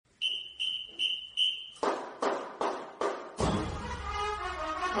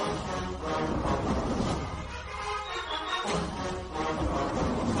All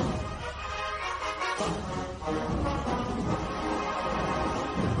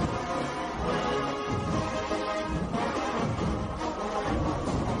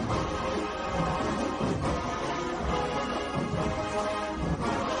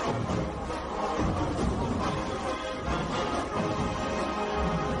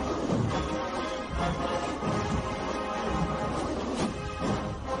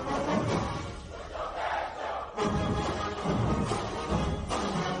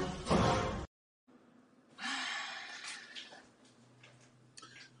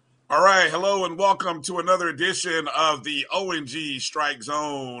right, hello and welcome to another edition of the ONG Strike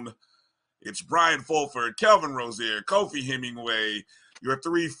Zone. It's Brian Fulford, Kelvin Rozier, Kofi Hemingway, your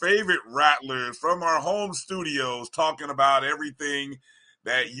three favorite Rattlers from our home studios, talking about everything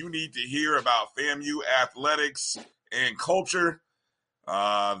that you need to hear about FAMU athletics and culture.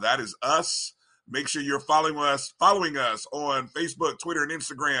 That is us. Make sure you're following us on Facebook, Twitter, and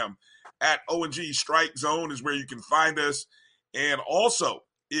Instagram at ONG Strike Zone is where you can find us. And also,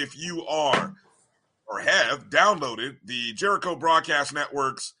 if you are or have downloaded the Jericho Broadcast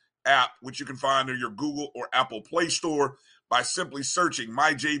Network's app, which you can find in your Google or Apple Play Store by simply searching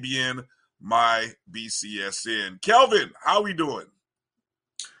MyJBN, MyBCSN. Kelvin, how we doing?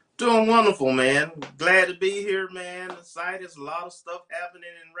 Doing wonderful, man. Glad to be here, man. Excited. There's a lot of stuff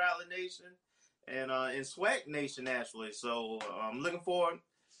happening in Rally Nation and in SWAC Nation, actually. So I'm looking forward.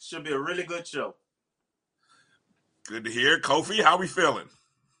 Should be a really good show. Good to hear. Kofi, how we feeling?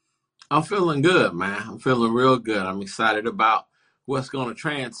 I'm feeling good, man. I'm feeling real good. I'm excited about what's going to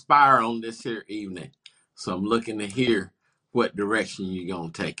transpire on this here evening. So I'm looking to hear what direction you're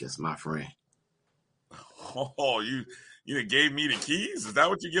going to take us, my friend. Oh, you gave me the keys? Is that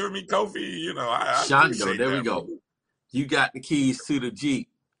what you're giving me, Kofi? You know, I Shondo, appreciate there that, we go. Bro. You got the keys to the Jeep.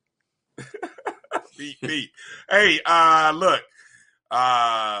 Beat. Hey, look,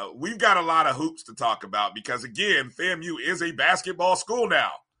 we've got a lot of hoops to talk about because, again, FAMU is a basketball school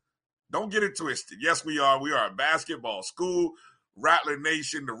now. Don't get it twisted. Yes, we are. We are a basketball school. Rattler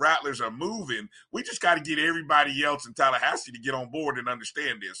Nation, the Rattlers are moving. We just got to get everybody else in Tallahassee to get on board and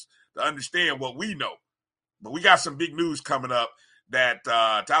understand this, to understand what we know. But we got some big news coming up that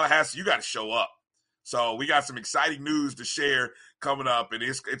Tallahassee, you got to show up. So we got some exciting news to share coming up, and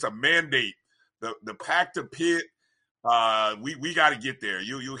it's a mandate. The Pack to Pit, we got to get there.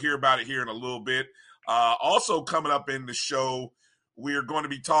 You'll hear about it here in a little bit. Also coming up in the show, we're going to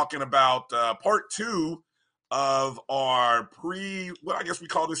be talking about part 2 of our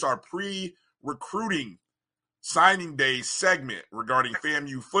pre-recruiting signing day segment regarding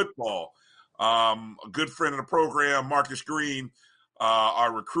FAMU football. A good friend of the program, Marcus Green,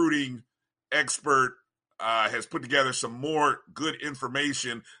 our recruiting expert, has put together some more good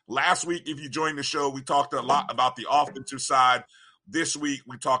information. Last week, if you joined the show, we talked a lot about the offensive side. This week,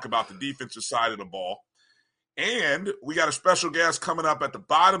 we talk about the defensive side of the ball. And we got a special guest coming up at the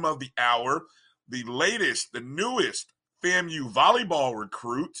bottom of the hour. The newest FAMU volleyball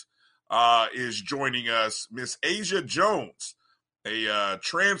recruit is joining us, Miss Asia Jones, a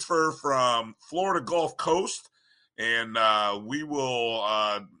transfer from Florida Gulf Coast. And we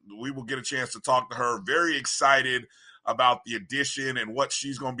will get a chance to talk to her. Very excited about the addition and what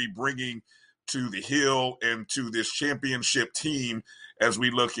she's going to be bringing to the Hill and to this championship team as we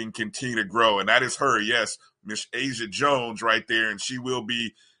look and continue to grow. And that is her, yes, Miss Asia Jones right there. And she will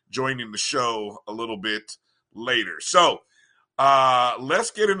be joining the show a little bit later. So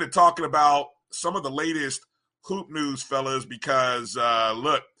let's get into talking about some of the latest hoop news, fellas, because,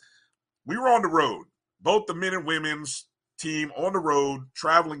 look, we were on the road. Both the men and women's team on the road,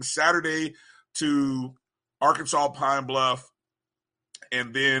 traveling Saturday to Arkansas Pine Bluff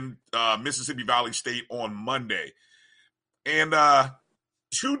and then Mississippi Valley State on Monday. And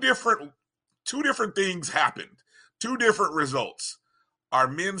two different things happened, two different results. Our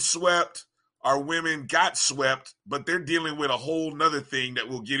men swept, our women got swept, but they're dealing with a whole nother thing that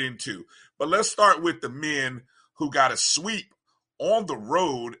we'll get into. But let's start with the men who got a sweep on the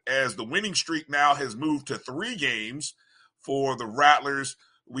road as the winning streak now has moved to 3 games for the Rattlers.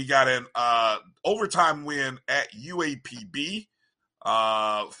 We got an overtime win at UAPB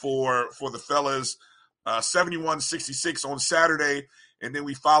for the fellas, 71-66 on Saturday, and then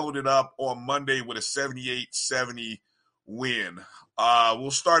we followed it up on Monday with a 78-70 win.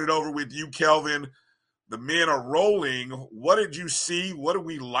 We'll start it over with you, Kelvin. The men are rolling. What did you see? What do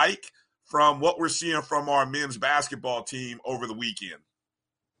we like from what we're seeing from our men's basketball team over the weekend?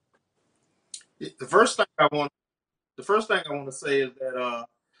 The first thing I want to say is that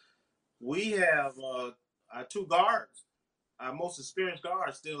we have our 2 guards our most experienced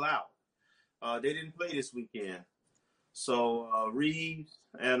guards still out. They didn't play this weekend. So Reeves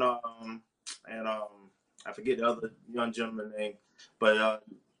and I forget the other young gentleman's name, but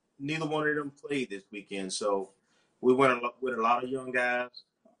neither one of them played this weekend. So we went with a lot of young guys.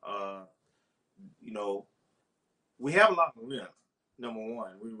 We have a lot of length. Number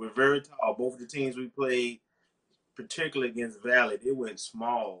one, we were very tall. Both of the teams we played, particularly against Valley, they went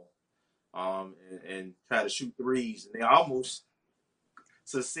small and tried to shoot threes, and they almost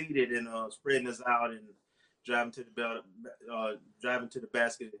succeeded in spreading us out and driving to the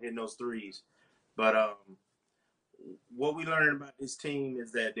basket and hitting those threes. But what we learned about this team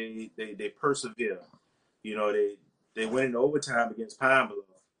is that they persevere. They went into overtime against Pine Bluff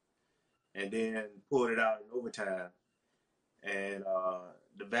and then pulled it out in overtime. And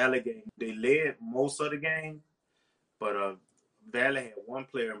the Valley game, they led most of the game, but Valley had one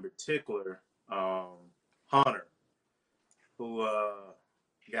player in particular, Hunter, who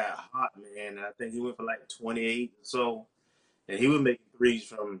got hot, man. I think he went for like 28 or so, and he was making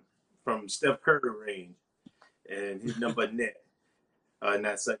threes from Steph Curry range, and his number net in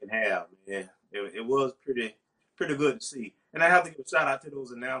that second half, man. It was pretty good to see. And I have to give a shout out to those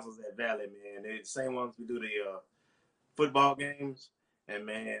announcers at Valley, man. They're the same ones who do the football games, and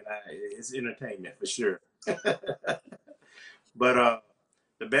man, it's entertainment for sure. But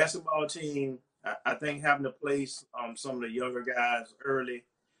the basketball team, I think having to place some of the younger guys early,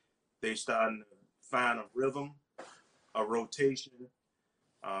 they starting to find a rhythm, a rotation,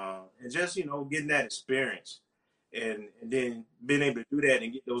 and just getting that experience, and then being able to do that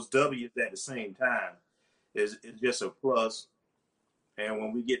and get those W's at the same time is just a plus. And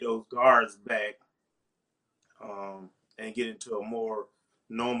when we get those guards back, and get into a more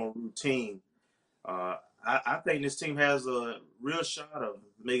normal routine, I think this team has a real shot of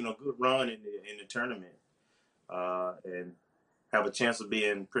making a good run in the tournament and have a chance of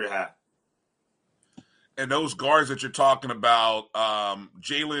being pretty high. And those guards that you're talking about,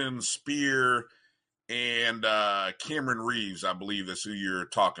 Jalen Spear and Cameron Reeves, I believe that's who you're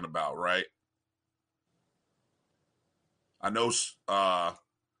talking about, right? I know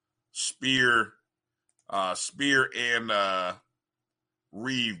Spear and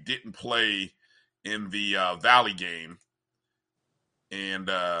Reeve didn't play in the Valley game. And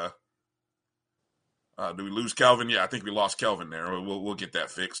do we lose Kelvin? Yeah, I think we lost Kelvin there. We'll get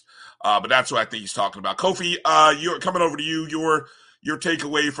that fixed. But that's what I think he's talking about. Kofi, you're coming over to you. Your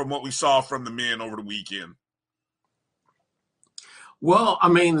takeaway from what we saw from the men over the weekend. Well, I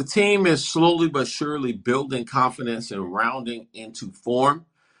mean, the team is slowly but surely building confidence and rounding into form.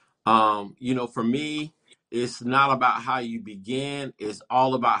 For me, it's not about how you begin. It's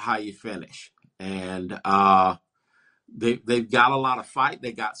all about how you finish. And they've got a lot of fight.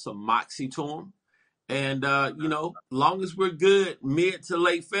 They got some moxie to them. And, long as we're good mid to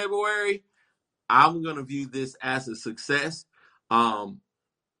late February, I'm going to view this as a success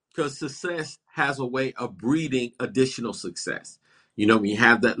because success has a way of breeding additional success. When you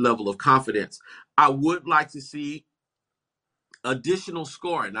have that level of confidence, I would like to see additional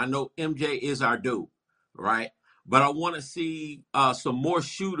scoring. I know MJ is our dude, right? But I want to see some more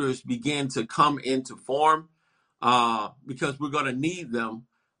shooters begin to come into form because we're going to need them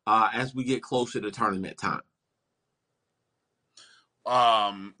as we get closer to tournament time.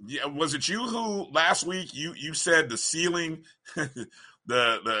 Was it you who last week you said the ceiling,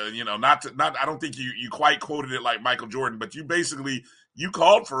 not I don't think you quite quoted it like Michael Jordan, but you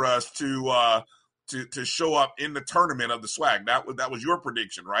called for us to show up in the tournament of the SWAC. That was your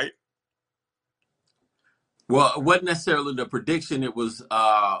prediction, right? Well, it wasn't necessarily the prediction. It was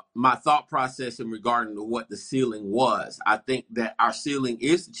my thought process in regarding to what the ceiling was. I think that our ceiling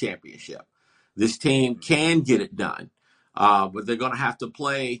is the championship. This team can get it done, but they're going to have to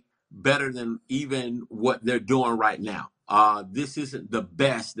play better than even what they're doing right now. This isn't the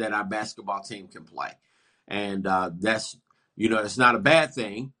best that our basketball team can play. And that's, it's not a bad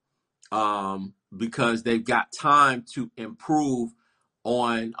thing because they've got time to improve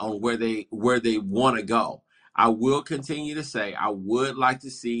on where they want to go. I will continue to say I would like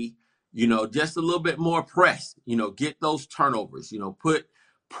to see, just a little bit more press, get those turnovers, put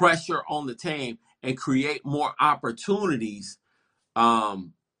pressure on the team and create more opportunities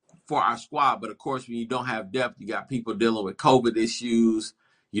for our squad. But of course, when you don't have depth, you got people dealing with COVID issues.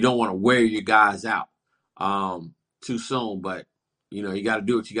 You don't want to wear your guys out too soon, but you got to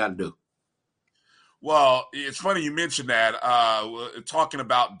do what you got to do. Well, it's funny you mentioned that, talking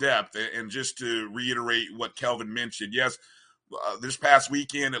about depth, and just to reiterate what Kelvin mentioned, yes, this past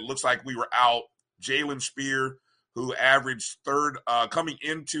weekend, it looks like we were out Jalen Spear, who averaged third, coming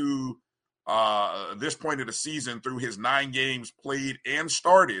into this point of the season through his 9 games played and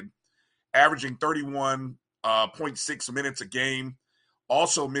started, averaging 31.6 minutes a game.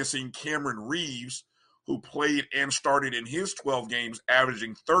 Also missing Cameron Reeves, who played and started in his 12 games,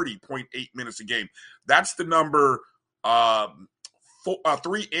 averaging 30.8 minutes a game. That's the number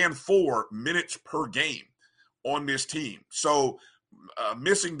 3 and 4 minutes per game on this team. So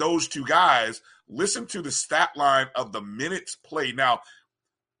missing those two guys, listen to the stat line of the minutes played. Now,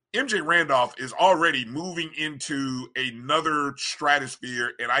 MJ Randolph is already moving into another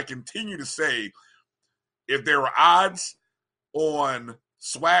stratosphere, and I continue to say, if there were odds on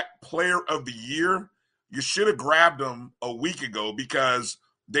SWAC Player of the Year, you should have grabbed him a week ago because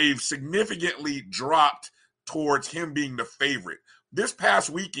they've significantly dropped towards him being the favorite. This past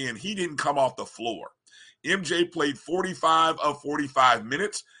weekend, he didn't come off the floor. MJ played 45 of 45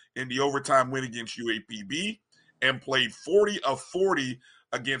 minutes in the overtime win against UAPB and played 40 of 40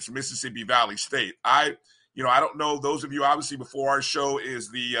 against Mississippi Valley State. I don't know, those of you obviously before our show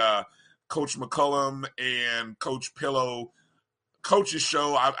is the Coach McCullum and Coach Pillow coach's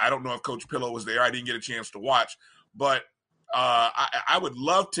show. I don't know if Coach Pillow was there. I didn't get a chance to watch, but I would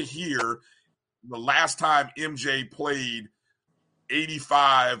love to hear the last time MJ played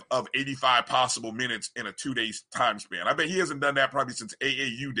 85 of 85 possible minutes in a 2-day time span. I bet he hasn't done that probably since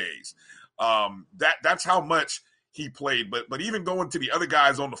AAU days. That's how much he played. But even going to the other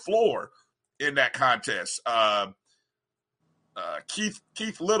guys on the floor in that contest,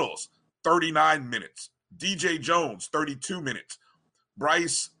 Keith Littles, 39 minutes. DJ Jones, 32 minutes.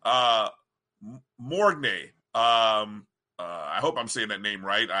 Bryce Morgnay, I hope I'm saying that name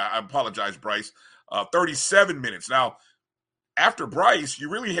right. I apologize, Bryce. 37 minutes. Now, after Bryce, you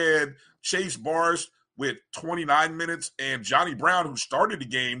really had Chase Bars with 29 minutes and Johnny Brown, who started the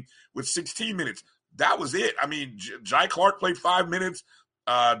game, with 16 minutes. That was it. I mean, Jai Clark played 5 minutes.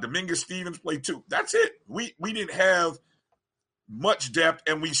 Dominguez Stevens played 2. That's it. We didn't have much depth,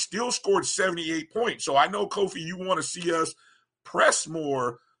 and we still scored 78 points. So I know, Kofi, you want to see us press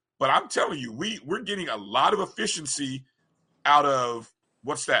more, but I'm telling you, we're getting a lot of efficiency out of,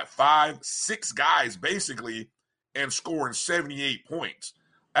 5-6 guys basically, and scoring 78 points.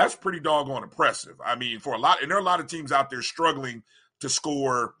 That's pretty doggone impressive. I mean, for a lot, and there are a lot of teams out there struggling to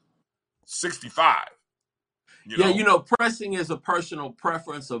score 65. Pressing is a personal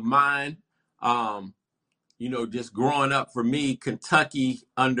preference of mine. Just growing up for me, Kentucky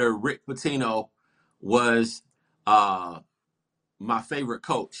under Rick Pitino was my favorite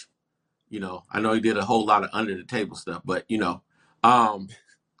coach. I know he did a whole lot of under the table stuff, but he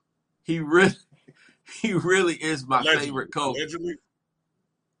really is my favorite coach.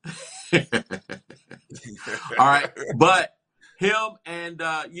 All right, but him and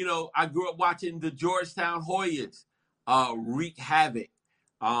I grew up watching the Georgetown Hoyas wreak havoc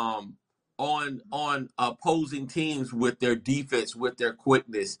on opposing teams with their defense, with their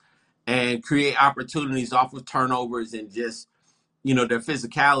quickness, and create opportunities off of turnovers and just their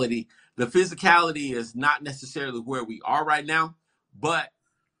physicality. The physicality is not necessarily where we are right now, but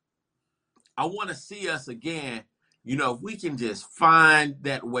I want to see us again. If we can just find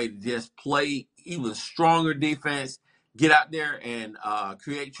that way to just play even stronger defense, get out there and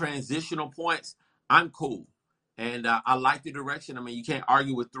create transitional points, I'm cool. And I like the direction. I mean, you can't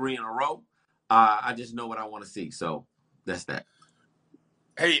argue with 3 in a row. I just know what I want to see. So that's that.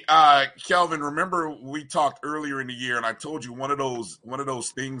 Hey, Kelvin, remember we talked earlier in the year, and I told you one of those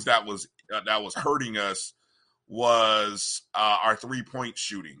things that was hurting us was our 3-point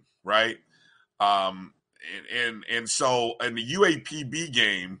shooting, right? And so in the UAPB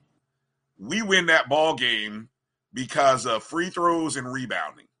game, we win that ball game because of free throws and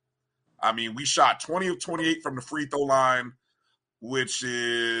rebounding. I mean, we shot 20 of 28 from the free throw line, which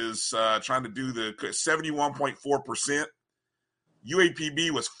is trying to do the 71.4%.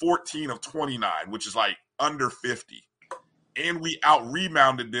 UAPB was 14 of 29, which is like under 50. And we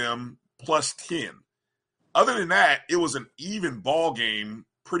out-rebounded them plus 10. Other than that, it was an even ball game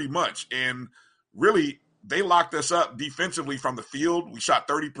pretty much. And really, they locked us up defensively from the field. We shot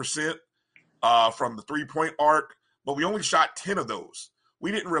 30% from the 3-point arc, but we only shot 10 of those.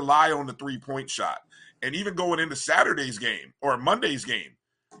 We didn't rely on the 3-point shot. And even going into Saturday's game or Monday's game,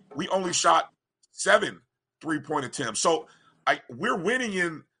 we only shot 7 3-point attempts. So we're winning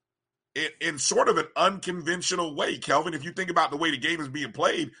in sort of an unconventional way, Kelvin. If you think about the way the game is being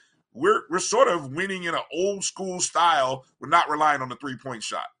played, we're sort of winning in an old school style. We're not relying on the 3-point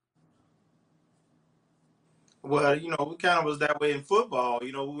shot. Well, we kind of was that way in football.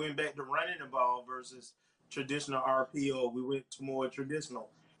 We went back to running the ball versus traditional RPO. We went to more traditional.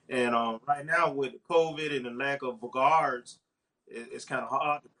 And right now with COVID and the lack of guards, it's kind of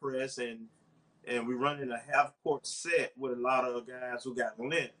hard to press, and we run in a half court set with a lot of guys who got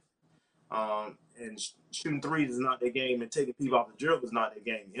length. And shooting threes is not their game, and taking people off the dribble is not their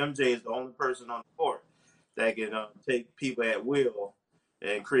game. MJ is the only person on the court that can take people at will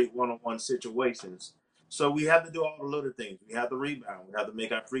and create one-on-one situations. So we have to do all the little things. We have to rebound. We have to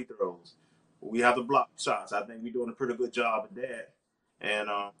make our free throws. We have to block shots. I think we're doing a pretty good job of that. And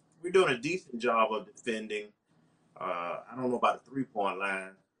we're doing a decent job of defending. I don't know about the three-point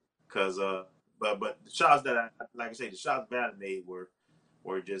line, because but the shots that like I say, the shots Valley made were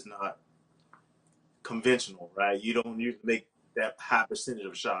just not conventional, right? You don't usually make that high percentage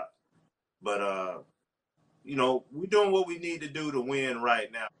of shots, but we're doing what we need to do to win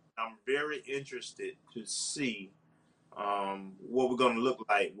right now. I'm very interested to see what we're going to look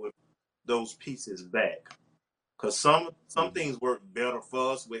like with those pieces back, because some things work better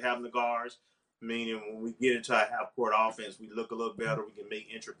for us with having the guards. Meaning, when we get into our half-court offense, we look a little better. We can make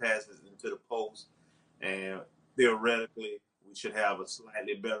entry passes into the post, and theoretically, we should have a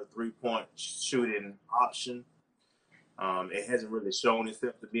slightly better three-point shooting option. It hasn't really shown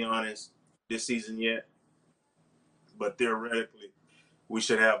itself, to be honest, this season yet. But theoretically, we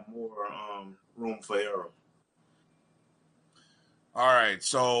should have more room for error. All right.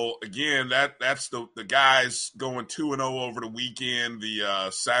 So again, that's the guys going 2-0 over the weekend, the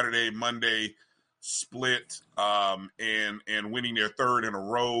Saturday, Monday split, and winning their third in a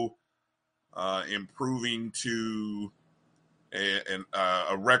row, improving to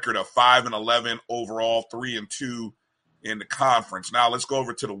a record of 5-11 overall, 3-2 in the conference. Now let's go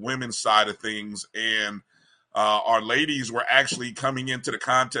over to the women's side of things, and our ladies were actually coming into the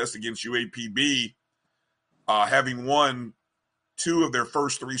contest against UAPB, having won 2 of their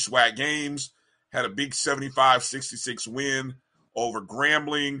first 3 SWAC games, had a big 75-66 win over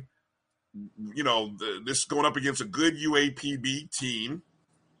Grambling. This going up against a good UAPB team,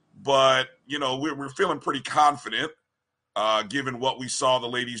 but, we're feeling pretty confident, given what we saw the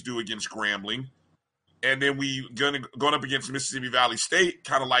ladies do against Grambling. And then we going up against Mississippi Valley State,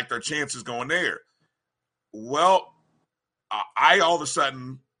 kind of liked our chances going there. Well, I all of a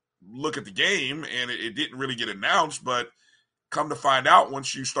sudden look at the game, and it didn't really get announced, but come to find out,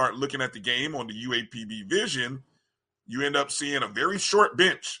 once you start looking at the game on the UAPB Vision, you end up seeing a very short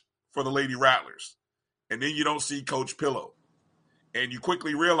bench for the Lady Rattlers. And then you don't see Coach Pillow. And you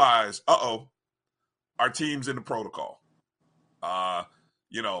quickly realize, our team's in the protocol.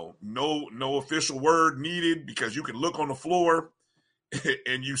 No official word needed, because you can look on the floor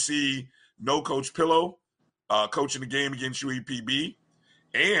and you see no Coach Pillow coaching the game against UAPB.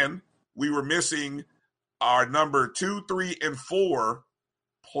 And we were missing our number 2, 3, and 4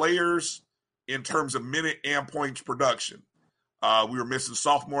 players in terms of minute and points production. We were missing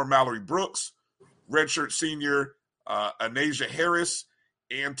sophomore Mallory Brooks, redshirt senior Anasia Harris,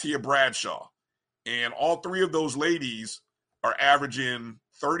 and Tia Bradshaw. And all 3 of those ladies are averaging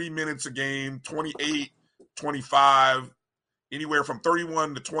 30 minutes a game, 28, 25, anywhere from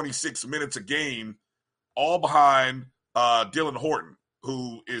 31 to 26 minutes a game, all behind Dylan Horton,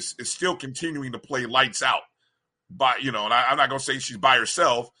 who is still continuing to play lights out. And I'm not going to say she's by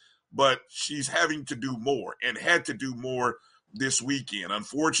herself, but she's having to do more and had to do more this weekend.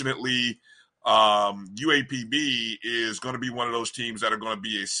 Unfortunately, UAPB is going to be one of those teams that are going to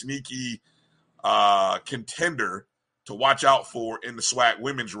be a sneaky contender to watch out for in the SWAC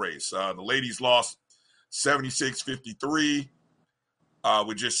women's race. The ladies lost 76-53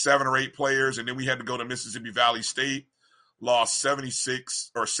 with just 7 or 8 players, and then we had to go to Mississippi Valley State, lost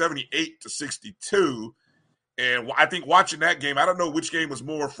 78-62. And I think watching that game, I don't know which game was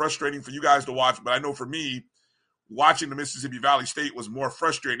more frustrating for you guys to watch, but I know for me, watching the Mississippi Valley State was more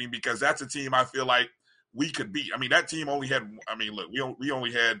frustrating, because that's a team I feel like we could beat. I mean, that team only had,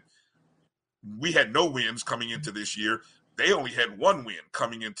 we had no wins coming into this year. They only had 1 win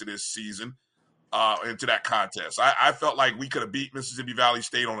coming into this season, into that contest. I felt like we could have beat Mississippi Valley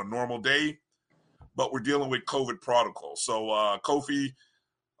State on a normal day, but we're dealing with COVID protocol. So, Kofi,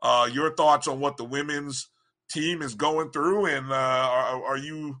 your thoughts on what the women's team is going through, and are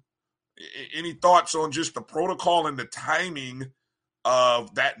you any thoughts on just the protocol and the timing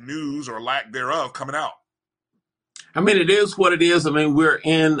of that news or lack thereof coming out? I mean, it is what it is. I mean, we're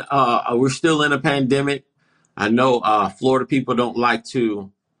still in a pandemic. I know Florida people don't like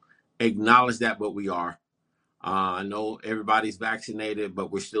to acknowledge that, but we are. I know everybody's vaccinated,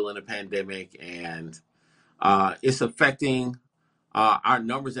 but we're still in a pandemic, and it's affecting our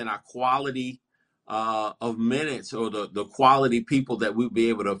numbers and our quality of minutes, or the quality people that we'll be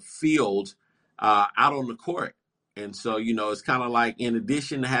able to field out on the court. And so, it's kind of like, in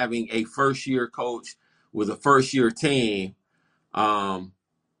addition to having a first-year coach with a first-year team,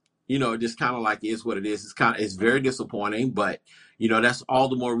 Just kind of like is what it is. It's very disappointing, but that's all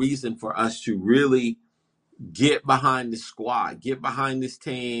the more reason for us to really get behind this squad, get behind this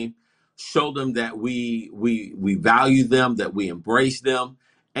team, show them that we value them, that we embrace them,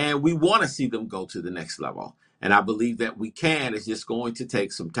 and we want to see them go to the next level. And I believe that we can. It's just going to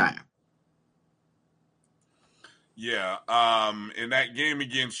take some time. Yeah. In that game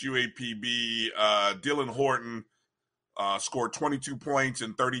against UAPB, Dylan Horton scored 22 points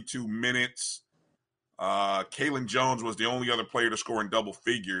in 32 minutes. Kalen Jones was the only other player to score in double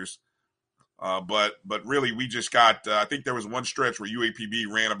figures. But really, we just got, I think there was one stretch where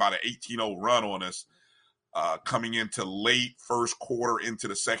UAPB ran about an 18-0 run on us coming into late first quarter into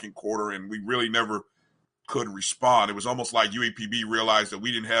the second quarter, and we really never could respond. It was almost like UAPB realized that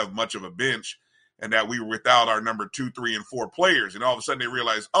we didn't have much of a bench and that we were without our number 2, 3, and 4 players. And all of a sudden they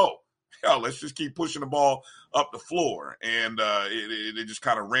realized, oh, hell, let's just keep pushing the ball up the floor. And it just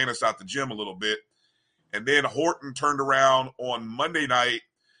kind of ran us out the gym a little bit. And then Horton turned around on Monday night,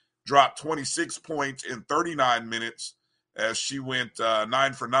 dropped 26 points in 39 minutes as she went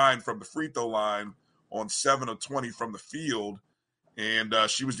 9 for 9 from the free throw line on 7 of 20 from the field. And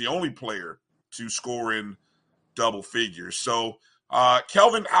she was the only player to score in double figures. So,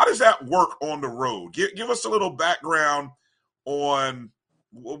 Kelvin, how does that work on the road? Give us a little background on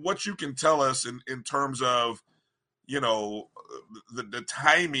what you can tell us in terms of, the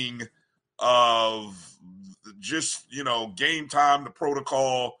timing of just, game time, the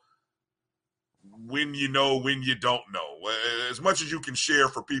protocol, when you know, when you don't know. As much as you can share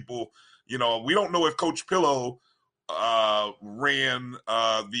for people, we don't know if Coach Pillow ran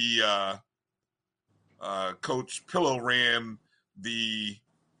Coach Pillow ran the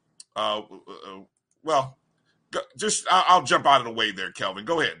well, just I'll jump out of the way there, Kelvin.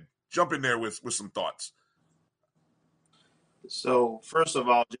 Go ahead. Jump in there with some thoughts. So first of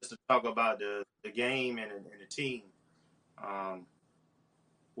all, just to talk about the game and the team,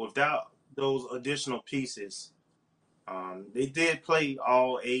 without those additional pieces, they did play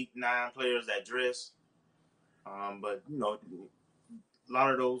all 8, 9 players that dress, but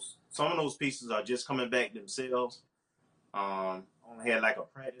some of those pieces are just coming back themselves. Only had like a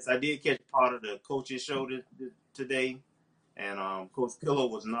practice. I did catch part of the coach's show today, and Coach Pillow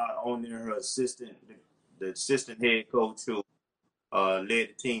was not on there. Her assistant, the assistant head coach who led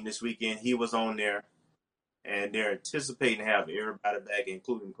the team this weekend, he was on there, and they're anticipating to have everybody back,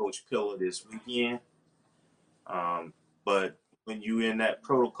 including Coach Pillow, this weekend. But when you in that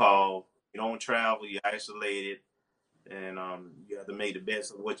protocol, you don't travel, you're isolated, and you have to make the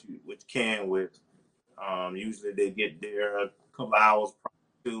best of what you can with. Usually they get there a couple hours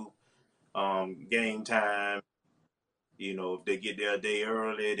prior to game time. If they get there a day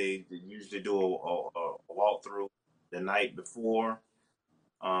early, they usually do a walkthrough the night before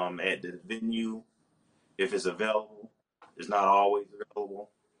at the venue if it's available. It's not always available.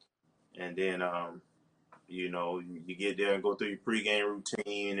 And then, you get there and go through your pregame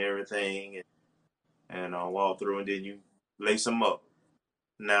routine and everything and walk through, and then you lace them up.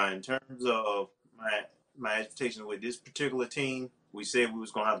 Now, in terms of my expectations with this particular team, we said we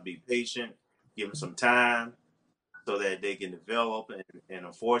was going to have to be patient, give them some time so that they can develop. And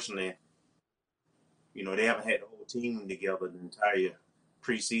unfortunately, they haven't had the whole team together the entire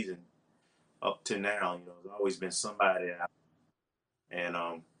preseason up to now. There's always been somebody out.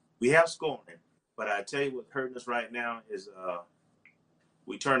 And we have scoring. But I tell you what's hurting us right now is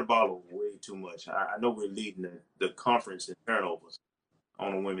we turn the ball over way too much. I know we're leading the conference in turnovers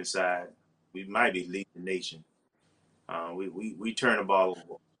on the women's side. We might be leading the nation. We turn the ball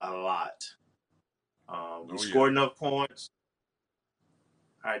over a lot. We score enough points.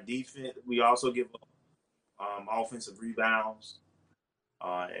 Our defense, we also give up offensive rebounds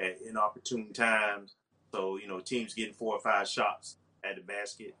at inopportune times. So, teams getting 4 or 5 shots at the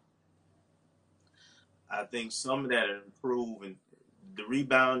basket. I think some of that will improve, and the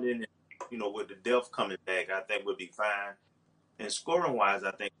rebounding, with the depth coming back, I think we'll be fine. And scoring-wise,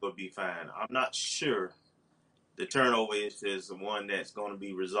 I think we'll be fine. I'm not sure the turnover is the one that's going to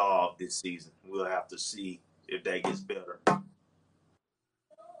be resolved this season. We'll have to see if that gets better.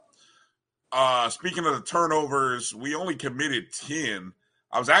 Speaking of the turnovers, we only committed 10.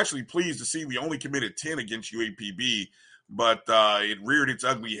 I was actually pleased to see we only committed 10 against UAPB, but it reared its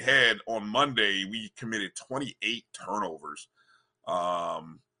ugly head on Monday. We committed 28 turnovers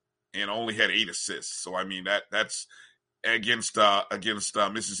and only had 8 assists. So, I mean, that's against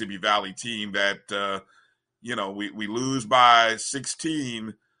Mississippi Valley team that, we lose by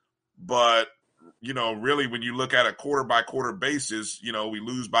 16, but, really when you look at a quarter-by-quarter basis, we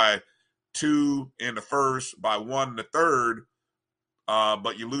lose by 2 in the first, by 1 in the third,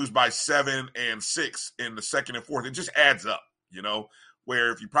 but you lose by 7 and 6 in the second and fourth. It just adds up,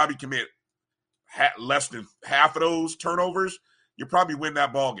 where if you probably commit less than half of those turnovers, you probably win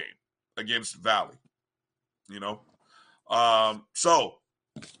that ball game against Valley, So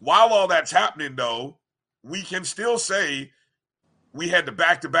while all that's happening, though, we can still say we had the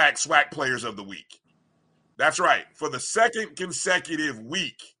back-to-back SWAC Players of the Week. That's right. For the second consecutive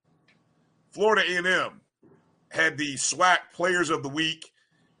week, Florida A&M had the SWAC Players of the Week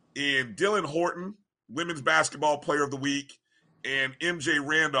in Dylan Horton, Women's Basketball Player of the Week, and MJ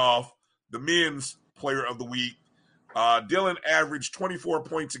Randolph, the Men's Player of the Week. Dylan averaged 24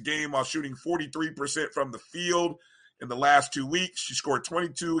 points a game while shooting 43% from the field in the last 2 weeks. She scored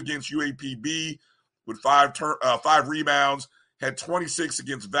 22 against UAPB with 5 rebounds, had 26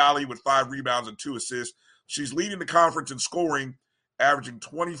 against Valley with 5 rebounds and 2 assists. She's leading the conference in scoring, averaging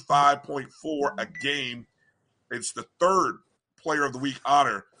 25.4 a game. It's the third Player of the Week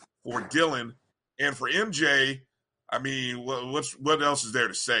honor for Dylan. And for MJ, I mean, what else is there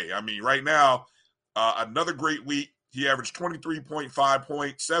to say? I mean, right now, another great week. He averaged 23.5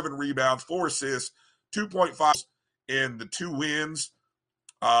 points, 7 rebounds, 4 assists, 2.5 in the 2 wins.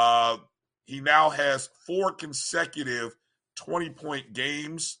 He now has 4 consecutive 20-point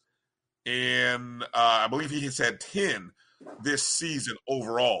games, and I believe he has had 10 this season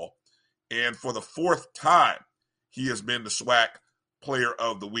overall. And for the 4th time, he has been the SWAC Player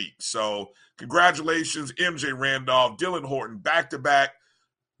of the Week. So congratulations, MJ Randolph, Dylan Horton, back-to-back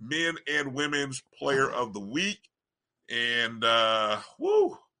men and women's Player of the Week. And, I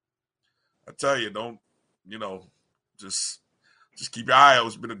tell you, just keep your eye out.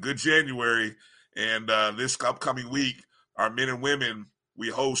 It's been a good January. And this upcoming week, our men and women, we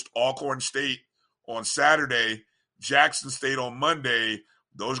host Alcorn State on Saturday, Jackson State on Monday.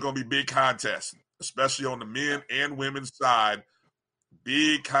 Those are going to be big contests, especially on the men and women's side.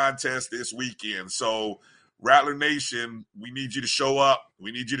 Big contest this weekend. So, Rattler Nation, we need you to show up.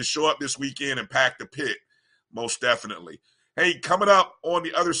 We need you to show up this weekend and pack the pit, most definitely. Hey, coming up on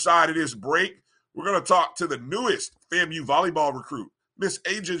the other side of this break, we're going to talk to the newest FAMU volleyball recruit. Miss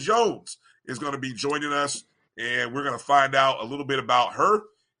Aja Jones is going to be joining us, and we're going to find out a little bit about her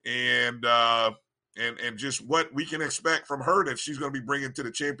and just what we can expect from her that she's going to be bringing to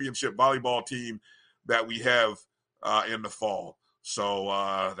the championship volleyball team that we have in the fall. So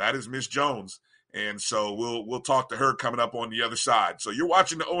that is Miss Jones. And so we'll talk to her coming up on the other side. So you're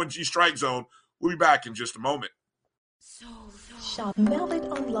watching the O&G Strike Zone. We'll be back in just a moment. Shop Melvin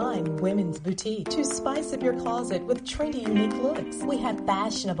Online Women's Boutique to spice up your closet with trendy, unique looks. We have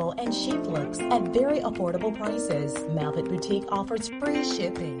fashionable and chic looks at very affordable prices. Melvin Boutique offers free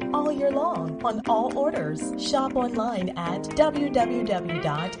shipping all year long on all orders. Shop online at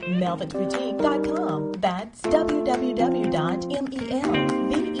www.melvetboutique.com. That's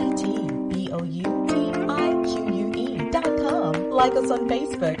www.melvetboutique.com. Like us on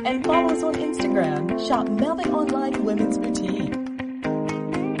Facebook and follow us on Instagram. Shop Melvin Online Women's Boutique.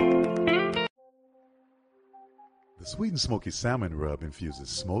 The Sweet and Smoky Salmon Rub infuses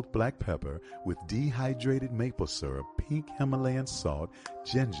smoked black pepper with dehydrated maple syrup, pink Himalayan salt,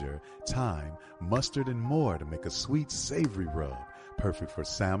 ginger, thyme, mustard, and more to make a sweet, savory rub, perfect for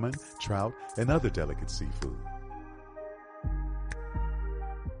salmon, trout, and other delicate seafood.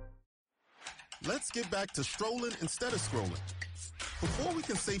 Let's get back to strolling instead of scrolling. Before we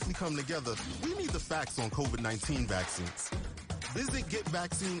can safely come together, we need the facts on COVID-19 vaccines. Visit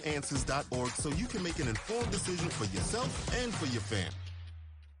GetVaccineAnswers.org so you can make an informed decision for yourself and for your family.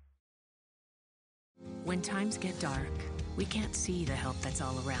 When times get dark, we can't see the help that's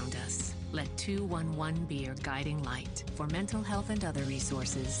all around us. Let 211 be your guiding light for mental health and other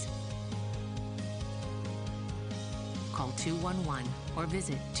resources. Call 211 or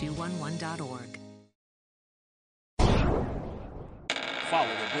visit 211.org. Follow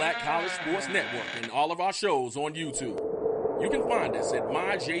the Black College Sports Network and all of our shows on YouTube. You can find us at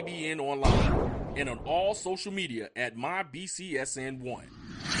MyJBN Online and on all social media at MyBCSN1.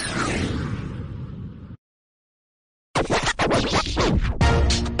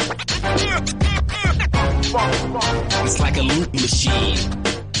 It's like a loop machine.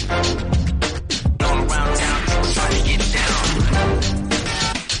 All around town, trying to get down.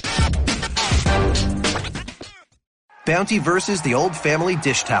 Bounty versus the Old Family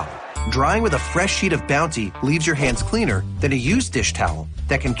dish towel. Drying with a fresh sheet of Bounty leaves your hands cleaner than a used dish towel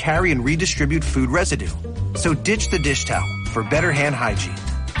that can carry and redistribute food residue. So ditch the dish towel for better hand hygiene.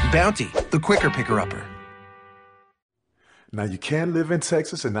 Bounty, the quicker picker-upper. Now, you can't live in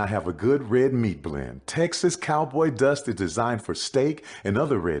Texas and not have a good red meat blend. Texas Cowboy Dust is designed for steak and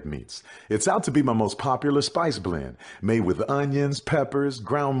other red meats. It's out to be my most popular spice blend, made with onions, peppers,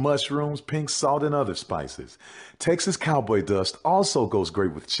 ground mushrooms, pink salt, and other spices. Texas Cowboy Dust also goes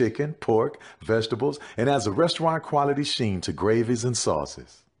great with chicken, pork, vegetables, and adds a restaurant quality sheen to gravies and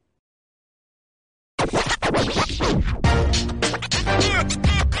sauces.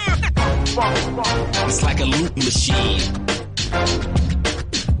 It's like a loop machine. All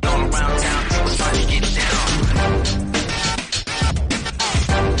around town, people trying to get down.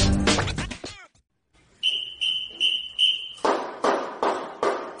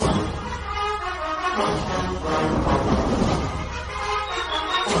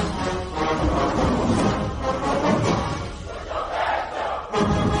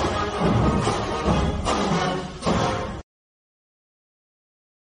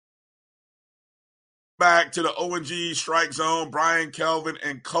 Back to the ONG Strike Zone, Brian, Kelvin,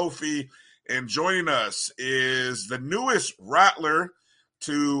 and Kofi. And joining us is the newest Rattler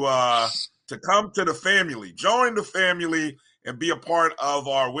to come to the family, join the family, and be a part of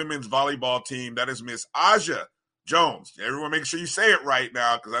our women's volleyball team. That is Miss Aja Jones. Everyone make sure you say it right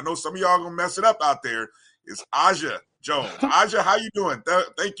now, because I know some of y'all are going to mess it up out there. It's Aja Jones. Aja, how you doing?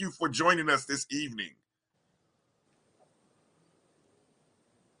 Thank you for joining us this evening.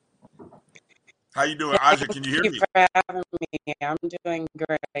 How you doing, Aja? Can you hear me? Thank you for having me. I'm doing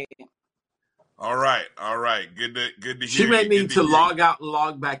great. All right. Good to hear you. She may need to log out and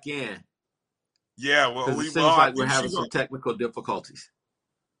log back in. Yeah, well, it seems like we're having some technical difficulties.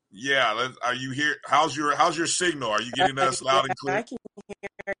 Yeah, are you here? How's your signal? Are you getting us loud and clear? I can hear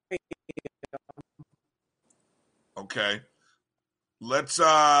you. Okay. Let's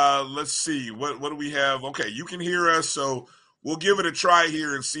see. What do we have? Okay, you can hear us, so we'll give it a try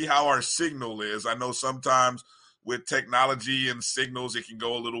here and see how our signal is. I know sometimes with technology and signals, it can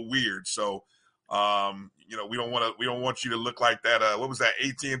go a little weird. So, we don't want you to look like that. What was that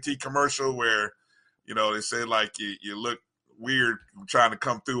AT&T commercial where, they said like you look weird trying to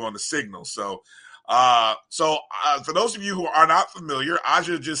come through on the signal. So for those of you who are not familiar,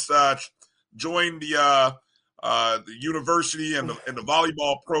 Aja just joined the university and the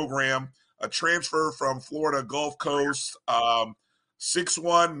volleyball program. A transfer from Florida Gulf Coast,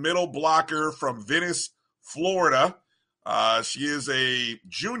 6'1" middle blocker from Venice, Florida. She is a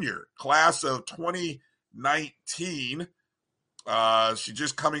junior, class of 2019. She's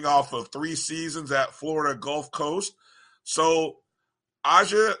just coming off of 3 seasons at Florida Gulf Coast. So,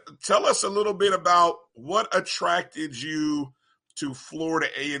 Aja, tell us a little bit about what attracted you to Florida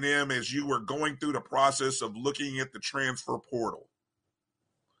A&M as you were going through the process of looking at the transfer portal.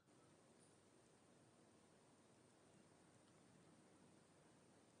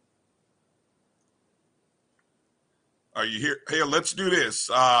 Are you here? Hey, let's do this.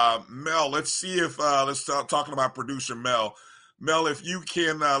 Mel, let's see if, let's start talking about producer Mel. Mel, if you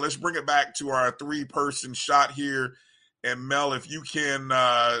can, let's bring it back to our 3-person shot here. And Mel, if you can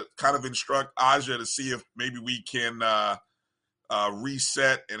kind of instruct Aja to see if maybe we can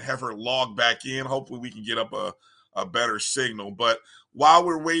reset and have her log back in. Hopefully we can get up a better signal. But while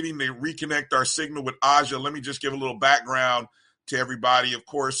we're waiting to reconnect our signal with Aja, let me just give a little background to everybody. Of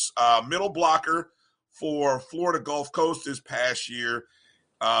course, middle blocker for Florida Gulf Coast this past year.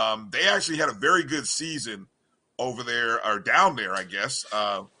 They actually had a very good season over there, or down there, I guess.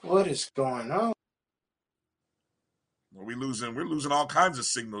 What is going on? We're losing all kinds of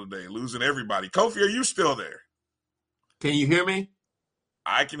signal today, losing everybody. Kofi, are you still there? Can you hear me?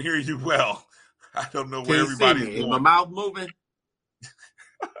 I can hear you well. I don't know where Can you everybody's see me? going. Is my mouth moving?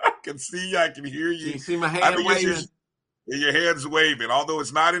 I can see you. I can hear you. Can you see my hand waving? Your hand's waving. Although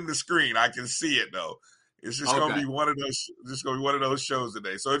it's not in the screen, I can see it though. It's just going to be one of those. Just going to be one of those shows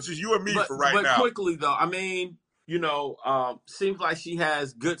today. So it's just you and me for right now. But quickly though, I mean, seems like she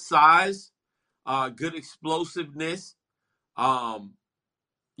has good size, good explosiveness, and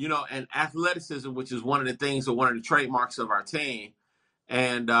athleticism, which is one of the things or one of the trademarks of our team.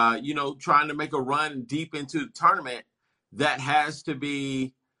 And trying to make a run deep into the tournament, that has to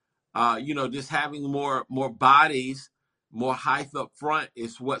be, just having more bodies, more height up front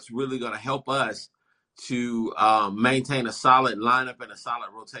is what's really going to help us to maintain a solid lineup and a solid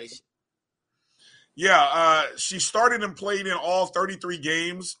rotation. Yeah, she started and played in all 33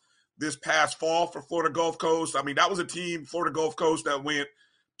 games this past fall for Florida Gulf Coast. I mean, that was a team, Florida Gulf Coast, that went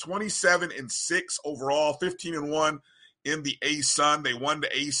 27-6 overall, 15-1 in the ASUN. They won the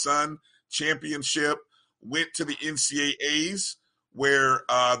ASUN championship, went to the NCAAs, where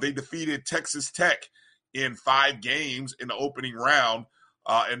they defeated Texas Tech in 5 games in the opening round.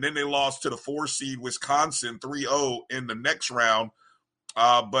 And then they lost to the 4 seed Wisconsin 3-0 in the next round.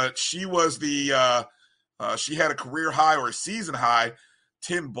 But she was she had a career high or a season high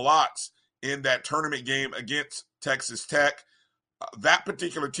 10 blocks in that tournament game against Texas Tech. That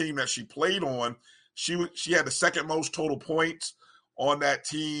particular team that she played on, she had the second most total points on that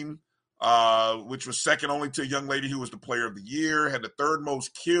team, which was second only to a young lady who was the player of the year, had the third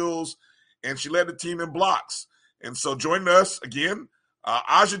most kills, and she led the team in blocks. And so joining us again,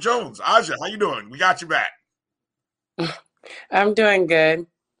 Aja Jones. Aja, how you doing? We got you back. I'm doing good.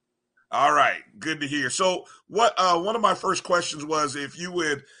 All right, good to hear. So what one of my first questions was if you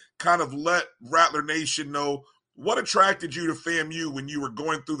would kind of let Rattler Nation know what attracted you to FAMU when you were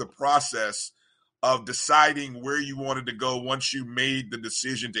going through the process of deciding where you wanted to go once you made the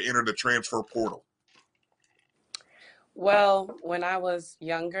decision to enter the transfer portal. Well, when I was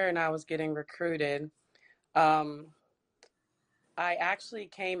younger and I was getting recruited, I actually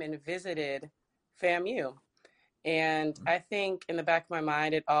came and visited FAMU. And I think in the back of my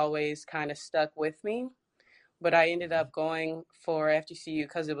mind, it always kind of stuck with me. But I ended up going for FGCU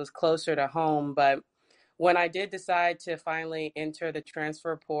because it was closer to home. But when I did decide to finally enter the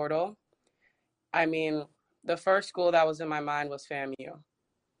transfer portal, I mean, the first school that was in my mind was FAMU.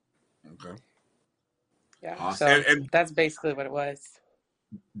 Okay. Yeah, Awesome. so that's basically what it was.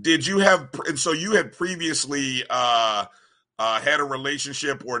 Did you have, and so you had previously had a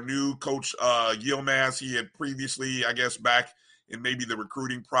relationship or knew Coach Yilmaz? He had previously, I guess, back in maybe the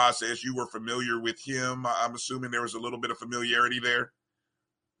recruiting process, you were familiar with him. I'm assuming there was a little bit of familiarity there.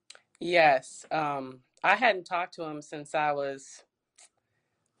 Yes. I hadn't talked to him since I was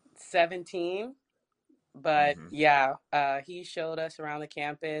 17, but yeah, he showed us around the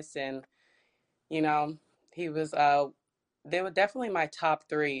campus, and you know, he was they were definitely my top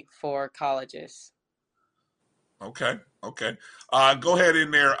 3 for colleges. Okay. Go ahead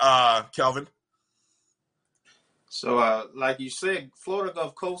in there, Kelvin. So, like you said, Florida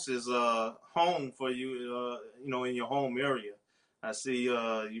Gulf Coast is home for you, in your home area. I see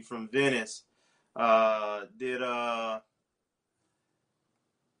you from Venice.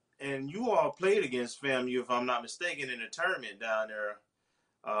 And you all played against FAMU, if I'm not mistaken, in a tournament down there.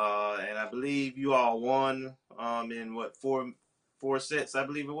 And I believe you all won in what, four sets, I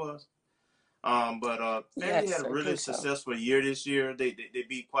believe it was. But FAMU Yes, had a I really think so. successful year this year. They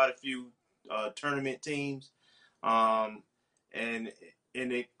beat quite a few tournament teams. And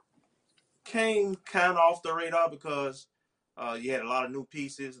it came kind of off the radar because you had a lot of new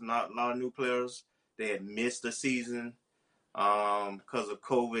pieces, a lot of new players. They had missed the season because of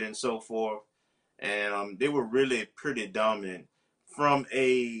COVID and so forth. And they were really pretty dominant. From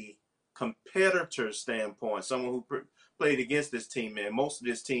a competitor standpoint, someone who played against this team, and most of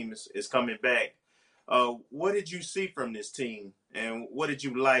this team is coming back. What did you see from this team, and what did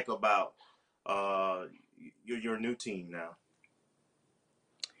you like about your new team now?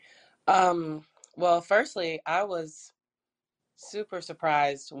 Well, firstly, I was super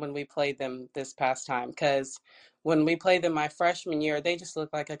surprised when we played them this past time, because when we played them my freshman year, they just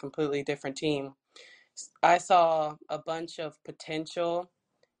looked like a completely different team. I saw a bunch of potential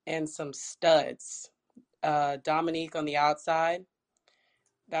and some studs. Dominique on the outside,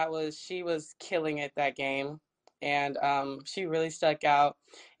 she was killing it that game, and she really stuck out.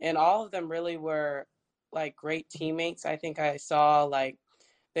 And all of them really were like great teammates. I think I saw like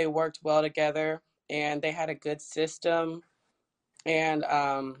they worked well together, and they had a good system and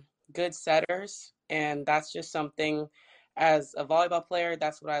good setters. And that's just something, as a volleyball player,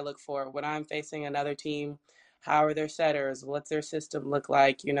 that's what I look for when I'm facing another team. How are their setters? What's their system look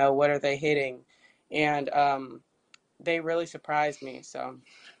like? What are they hitting? And they really surprised me. So,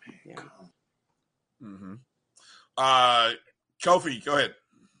 yeah. Kofi, go ahead.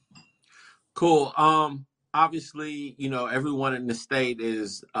 Cool. Obviously, everyone in the state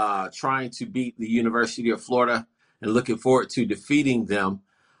is trying to beat the University of Florida and looking forward to defeating them.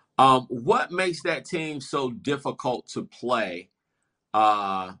 What makes that team so difficult to play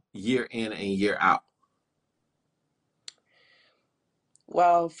year in and year out?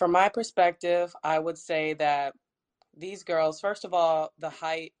 Well, from my perspective, I would say that these girls, first of all, the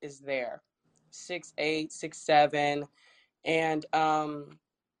height is there, 6'8", 6'7", and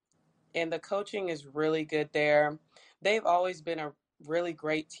the coaching is really good there. They've always been a really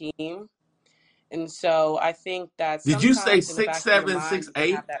great team, and so I think that Did you say sometimes in the back of your 6'7", mind you can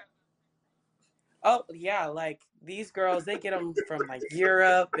 6'8"? have that. Oh yeah, like these girls, they get them from like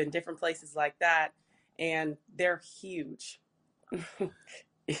Europe and different places like that, and they're huge.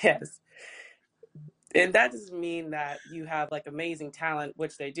 Yes. And that doesn't mean that you have like amazing talent,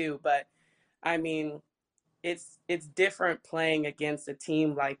 which they do, but I mean, it's different playing against a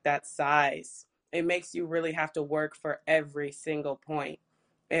team like that size. It makes you really have to work for every single point.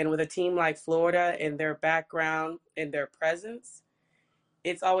 And with a team like Florida and their background and their presence,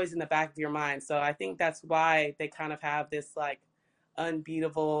 it's always in the back of your mind. So I think that's why they kind of have this like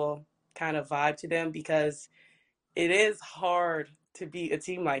unbeatable kind of vibe to them, because it is hard to beat a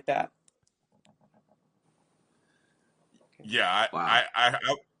team like that. Yeah, Wow.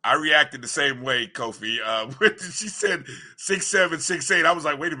 I reacted the same way, Kofi. When she said 6'7", 6'8", I was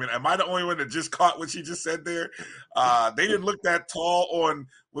like, wait a minute, am I the only one that just caught what she just said there? They didn't look that tall on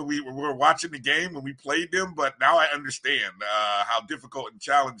when we were watching the game when we played them, but now I understand how difficult and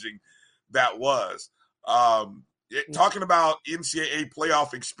challenging that was. Talking about NCAA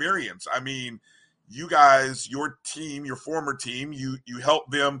playoff experience, I mean, you guys, your team, your former team, you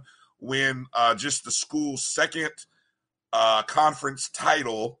helped them win just the school's second conference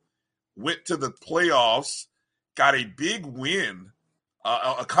title, went to the playoffs, got a big win,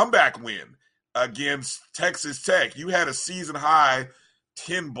 a comeback win against Texas Tech. You had a season high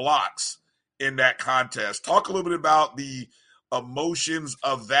 10 blocks in that contest. Talk a little bit about the emotions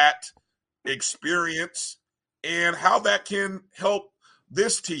of that experience and how that can help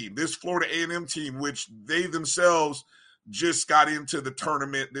this team, this Florida A&M team, which they themselves just got into the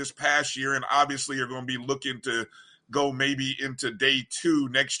tournament this past year and obviously are going to be looking to go maybe into day 2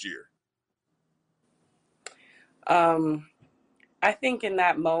 next year. I think in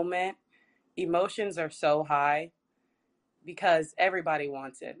that moment, emotions are so high because everybody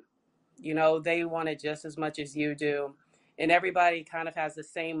wants it. You know, they want it just as much as you do. And everybody kind of has the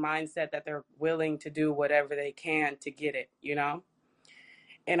same mindset that they're willing to do whatever they can to get it, you know?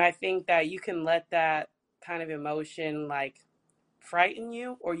 And I think that you can let that kind of emotion like frighten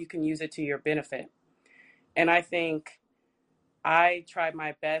you, or you can use it to your benefit. And I think I tried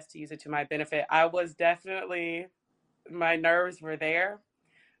my best to use it to my benefit. I was definitely, my nerves were there,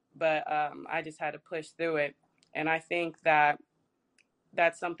 but I just had to push through it. And I think that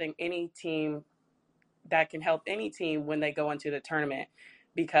that's something any team that can help any team when they go into the tournament,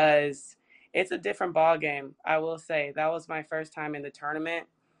 because it's a different ball game. I will say that was my first time in the tournament,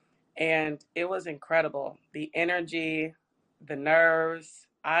 and it was incredible. The energy, the nerves,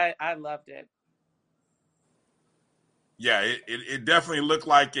 I loved it. Yeah, it definitely looked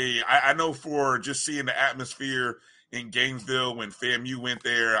like I know for just seeing the atmosphere in Gainesville when FAMU went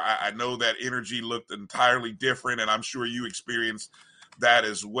there, I know that energy looked entirely different, and I'm sure you experienced that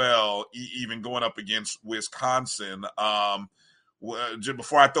as well, even going up against Wisconsin. Just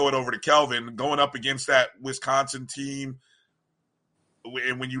before I throw it over to Kelvin, going up against that Wisconsin team,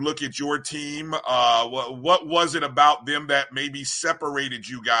 and when you look at your team, what was it about them that maybe separated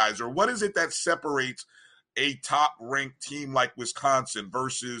you guys, or what is it that separates a top-ranked team like Wisconsin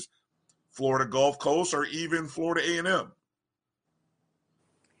versus Florida Gulf Coast or even Florida A&M?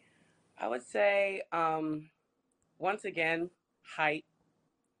 I would say, once again, height.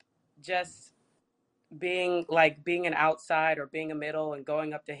 Just being an outside or being a middle and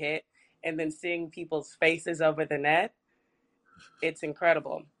going up to hit and then seeing people's faces over the net, it's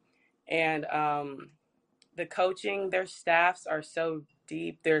incredible. And the coaching, their staffs are so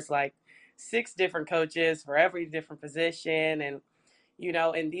deep. There's like 6 different coaches for every different position. And, you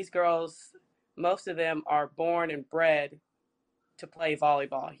know, and these girls, most of them are born and bred to play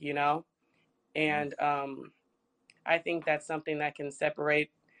volleyball, you know? And I think that's something that can separate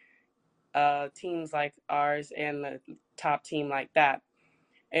teams like ours and the top team like that.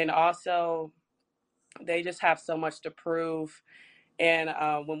 And also, they just have so much to prove. And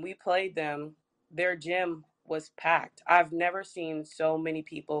when we played them, their gym was packed. I've never seen so many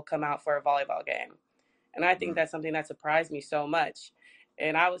people come out for a volleyball game. And I think that's something that surprised me so much.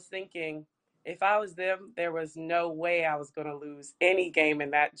 And I was thinking, if I was them, there was no way I was going to lose any game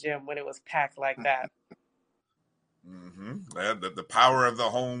in that gym when it was packed like that. The power of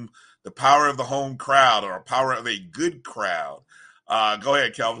the power of the home crowd, or power of a good crowd. Go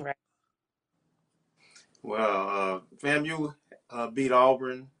ahead, Kelvin. Right. Well, FAMU beat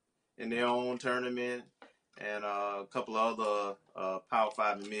Auburn in their own tournament, and a couple of other Power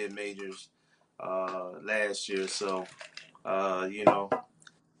 5 and mid-majors last year. So, you know,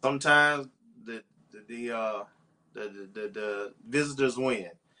 sometimes the visitors win.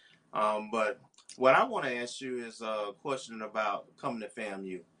 But what I want to ask you is a question about coming to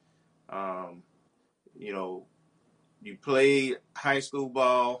FAMU. You know, you played high school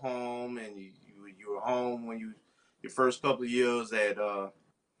ball home, and you were home when your first couple of years at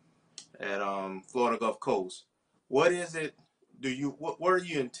Florida Gulf Coast. What is it? What are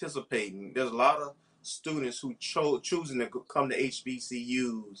you anticipating? There's a lot of students who choosing to come to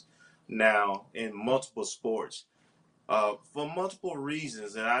HBCUs. now in multiple sports for multiple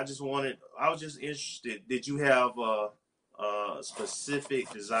reasons. And I was just interested, did you have a specific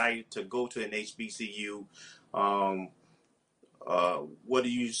desire to go to an HBCU? What do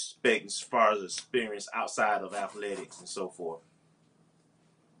you expect as far as experience outside of athletics and so forth?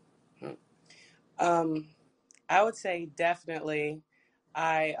 I would say definitely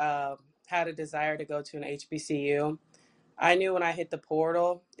I had a desire to go to an HBCU. I knew when I hit the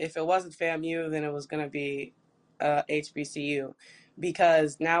portal, if it wasn't FAMU, then it was going to be HBCU.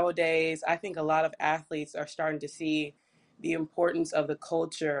 Because nowadays, I think a lot of athletes are starting to see the importance of the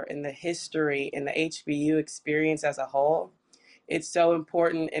culture and the history and the HBU experience as a whole. It's so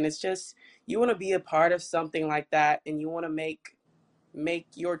important, and it's just, you want to be a part of something like that, and you want to make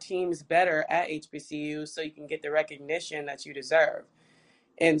your teams better at HBCU so you can get the recognition that you deserve.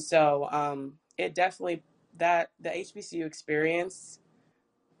 And so it definitely, that the HBCU experience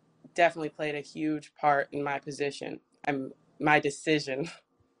definitely played a huge part in my position and my decision.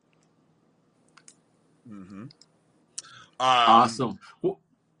 Mm-hmm. Awesome.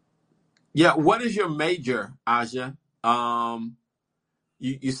 Yeah, what is your major, Aja?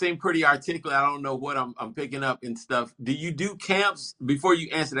 You seem pretty articulate. I don't know what I'm picking up and stuff. Do you do camps? Before you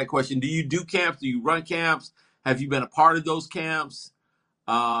answer that question, do you do camps? Do you run camps? Have you been a part of those camps?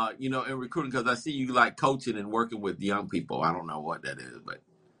 In recruiting, because I see you like coaching and working with young people. I don't know what that is,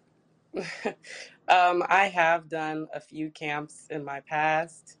 but I have done a few camps in my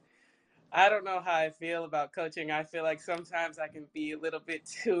past. I don't know how I feel about coaching. I feel like sometimes I can be a little bit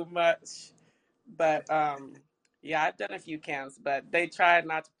too much, but yeah, I've done a few camps, but they tried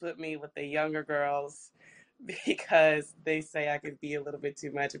not to put me with the younger girls because they say I could be a little bit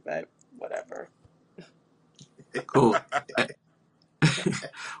too much, but whatever. Cool.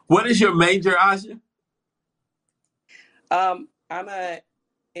 What is your major, Aja? I'm a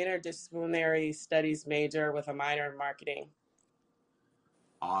interdisciplinary studies major with a minor in marketing.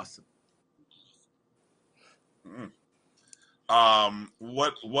 Awesome.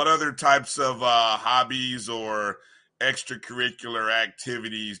 What other types of hobbies or extracurricular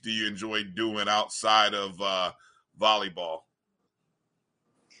activities do you enjoy doing outside of volleyball?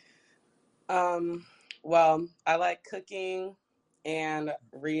 Well, I like cooking and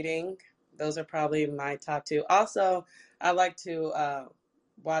reading. Those are probably my top two. Also, I like to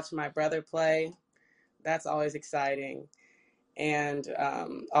watch my brother play. That's always exciting. And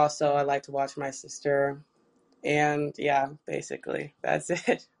also, I like to watch my sister. And yeah, basically, that's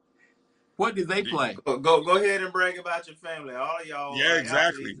it. What do they play? Go ahead and brag about your family. All of y'all, yeah,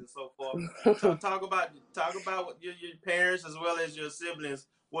 exactly, athletes and so forth. talk about what your parents as well as your siblings,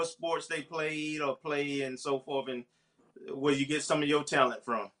 what sports they played or play and so forth, and where you get some of your talent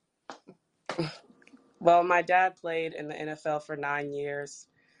from. Well, my dad played in the NFL for 9 years,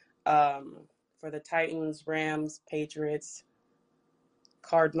 for the Titans, Rams, Patriots,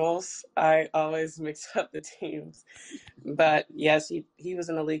 Cardinals. I always mix up the teams. But yes, he was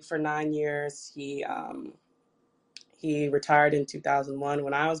in the league for 9 years. He retired in 2001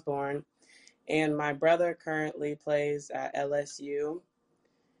 when I was born. And my brother currently plays at LSU.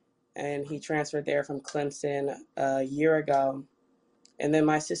 And he transferred there from Clemson a year ago. And then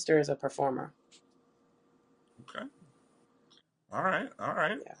my sister is a performer. Okay. All right.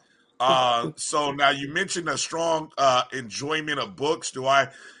 Yeah. So now you mentioned a strong enjoyment of books. Do I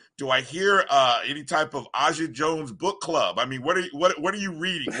hear any type of Aja Jones book club? I mean, what are you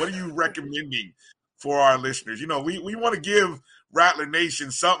reading? What are you recommending for our listeners? You know, we want to give Rattler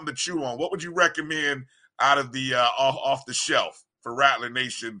Nation something to chew on. What would you recommend out of the off the shelf for Rattler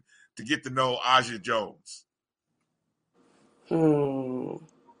Nation to get to know Aja Jones?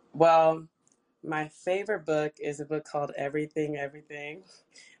 Well, my favorite book is a book called Everything, Everything.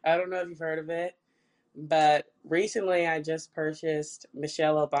 I don't know if you've heard of it, but recently I just purchased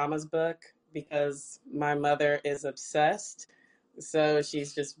Michelle Obama's book because my mother is obsessed. So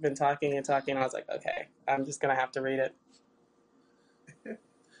she's just been talking and talking. I was like, okay, I'm just going to have to read it.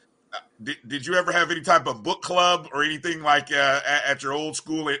 Did you ever have any type of book club or anything like at your old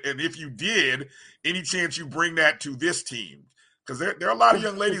school? And if you did, any chance you bring that to this team? Because there are a lot of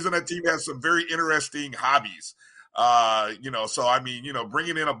young ladies on that team that have some very interesting hobbies. So I mean,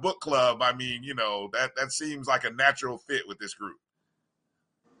 bringing in a book club, I mean, that seems like a natural fit with this group.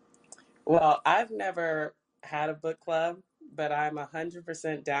 Well, I've never had a book club, but I'm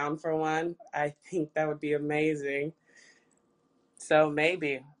 100% down for one. I think that would be amazing. So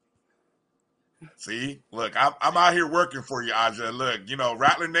maybe. See, look, I'm out here working for you, Aja. Look,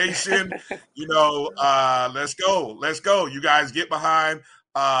 Rattler Nation, let's go. You guys get behind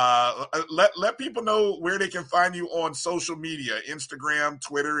let people know where they can find you on social media, Instagram,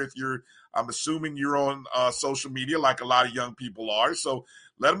 Twitter. I'm assuming you're on social media like a lot of young people are. So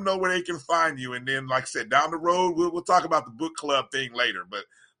let them know where they can find you. And then, like I said, down the road, we'll talk about the book club thing later. But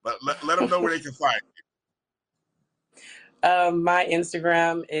let them know where they can find you. My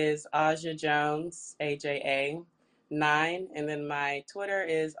Instagram is Aja Jones, AJA 9, and then my Twitter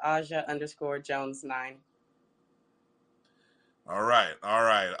is Aja_Jones9. All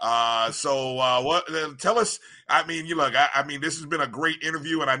right. So what? Tell us. I mean, this has been a great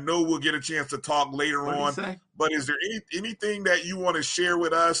interview, and I know we'll get a chance to talk later on. But is there anything that you want to share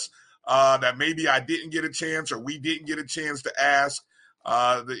with us that maybe I didn't get a chance or we didn't get a chance to ask?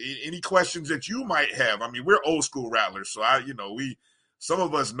 Any questions that you might have? I mean, we're old school rattlers, so some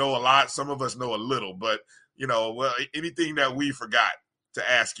of us know a lot, some of us know a little, but anything that we forgot to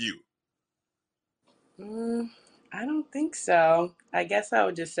ask you. I don't think so. I guess I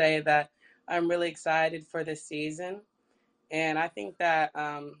would just say that I'm really excited for this season, and I think that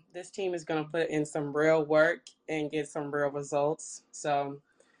this team is going to put in some real work and get some real results. So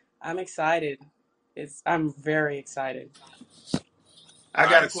I'm excited. I'm very excited. I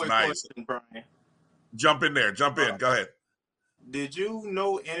got a quick question, Brian. Jump in there. Go ahead. Did you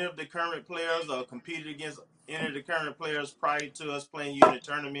know any of the current players or competed against any of the current players prior to us playing you in the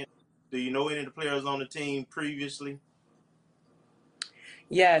tournament? Do you know any of the players on the team previously?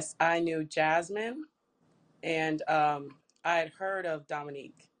 Yes, I knew Jasmine, and I had heard of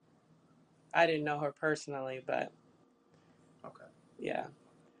Dominique. I didn't know her personally, but yeah.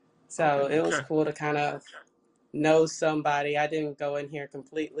 So it was cool to kind of know somebody. I didn't go in here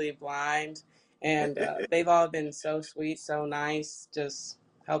completely blind, and they've all been so sweet, so nice, just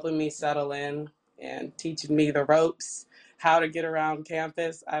helping me settle in and teaching me the ropes, how to get around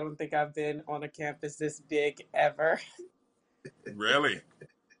campus. I don't think I've been on a campus this big ever. Really?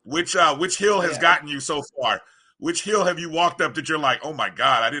 Which hill has gotten you so far? Which hill have you walked up that you're like, oh my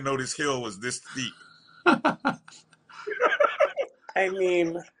God, I didn't know this hill was this steep? I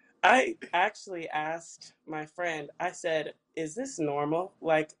mean, I actually asked my friend, I said, is this normal?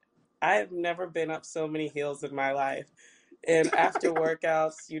 Like, I've never been up so many hills in my life. And after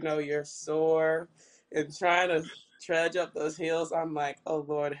workouts, you're sore and trying to trudge up those hills. I'm like, oh,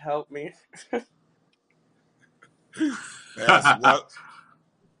 Lord, help me. Yes, what?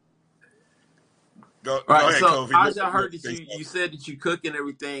 Go ahead, Kofi. Aja, I heard that you said that you cook and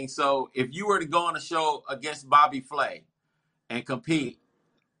everything. So if you were to go on a show against Bobby Flay and compete,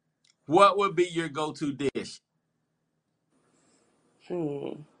 what would be your go-to dish?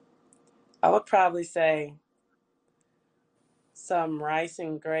 I would probably say some rice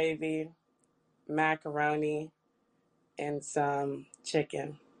and gravy, macaroni, and some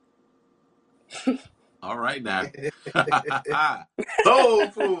chicken. All right, now. Soul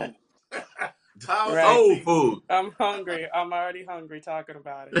food. Soul food. I'm hungry. I'm already hungry talking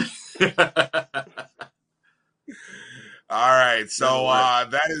about it. All right, so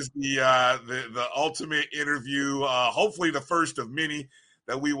that is the ultimate interview. Hopefully, the first of many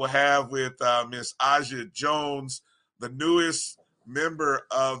that we will have with Miss Aja Jones, the newest member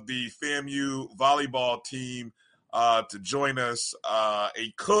of the FAMU volleyball team, to join us.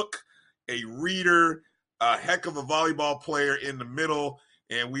 A cook, a reader, a heck of a volleyball player in the middle,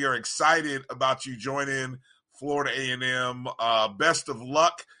 and we are excited about you joining Florida A&M. Best of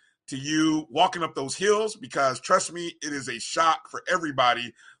luck to you walking up those hills, because trust me, it is a shock for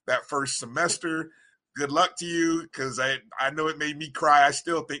everybody that first semester. Good luck to you, because I know it made me cry. I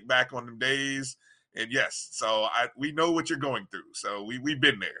still think back on them days. And yes, so we know what you're going through. So we've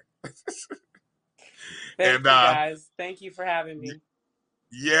been there. Thank you, guys. Thank you for having me.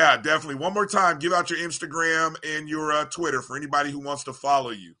 Yeah, definitely. One more time, give out your Instagram and your Twitter for anybody who wants to follow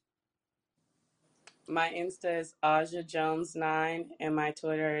you. My Insta is Aja Jones9, and my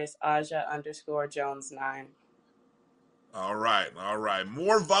Twitter is Aja_Jones9. All right.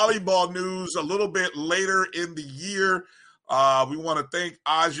 More volleyball news a little bit later in the year. We want to thank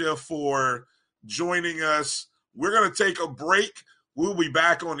Aja for joining us. We're going to take a break. We'll be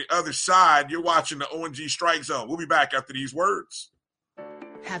back on the other side. You're watching the ONG Strike Zone. We'll be back after these words.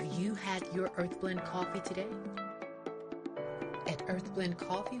 Have you had your Earthblend coffee today? At Earthblend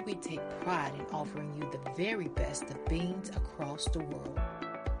Coffee, we take pride in offering you the very best of beans across the world,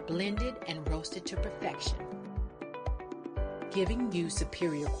 blended and roasted to perfection, giving you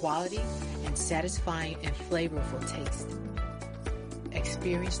superior quality and satisfying and flavorful taste.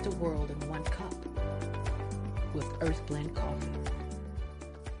 Experience the world in one cup with Earthblend Coffee.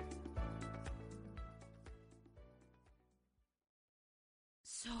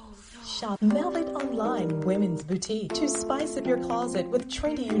 Shop Velvet Online Women's Boutique to spice up your closet with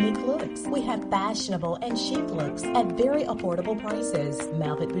trendy, unique looks. We have fashionable and chic looks at very affordable prices.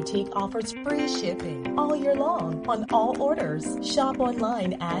 Velvet Boutique offers free shipping all year long on all orders. Shop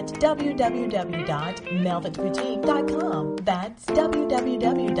online at www.melvetboutique.com. That's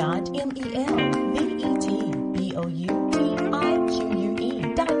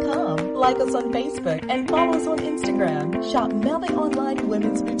www.melvetboutique.com. Like us on Facebook and follow us on Instagram. Shop Velvet Online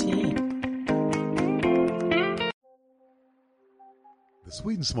Women's Boutique. The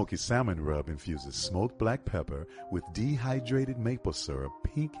Sweet and Smoky Salmon Rub infuses smoked black pepper with dehydrated maple syrup,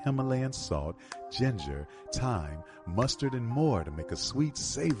 pink Himalayan salt, ginger, thyme, mustard, and more to make a sweet,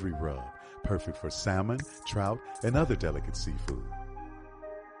 savory rub. Perfect for salmon, trout, and other delicate seafood.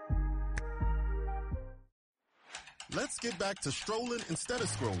 Let's get back to strolling instead of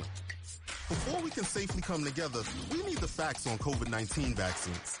scrolling. Before we can safely come together, we need the facts on COVID-19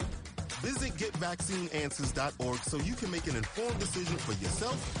 vaccines. Visit GetVaccineAnswers.org so you can make an informed decision for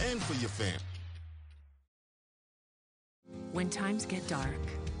yourself and for your family. When times get dark,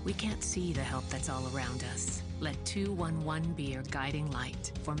 we can't see the help that's all around us. Let 211 be your guiding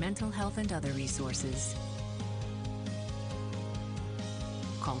light for mental health and other resources.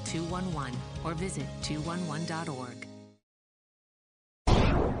 Call 211 or visit 211.org.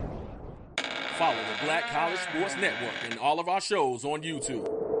 Follow the Black College Sports Network and all of our shows on YouTube.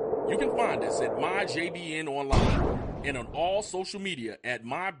 You can find us at MyJBN Online and on all social media at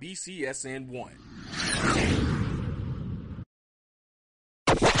MyBCSN1.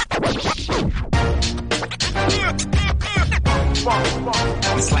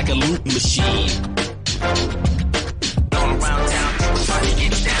 It's like a loop machine. All around town, people trying to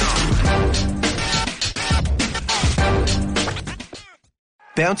get down.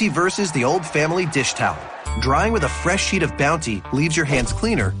 Bounty versus the old family dish towel. Drying with a fresh sheet of Bounty leaves your hands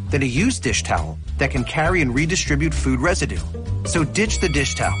cleaner than a used dish towel that can carry and redistribute food residue. So ditch the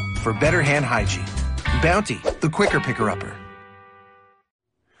dish towel for better hand hygiene. Bounty, the quicker picker-upper.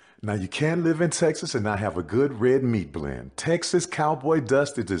 Now, you can live in Texas and not have a good red meat blend. Texas Cowboy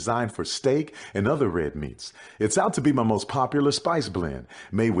Dust is designed for steak and other red meats. It's out to be my most popular spice blend,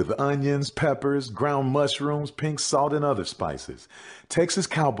 made with onions, peppers, ground mushrooms, pink salt, and other spices. Texas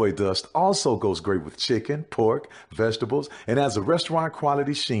Cowboy Dust also goes great with chicken, pork, vegetables, and adds a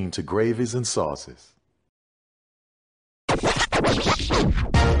restaurant-quality sheen to gravies and sauces.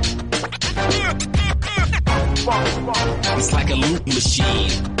 It's like a loop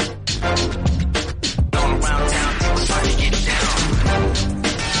machine. All around town, people trying to get down.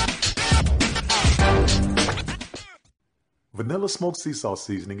 Vanilla smoked sea salt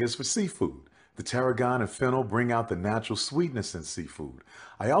seasoning is for seafood. The tarragon and fennel bring out the natural sweetness in seafood.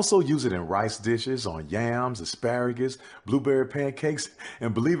 I also use it in rice dishes, on yams, asparagus, blueberry pancakes,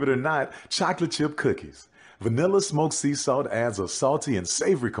 and believe it or not, chocolate chip cookies. Vanilla smoked sea salt adds a salty and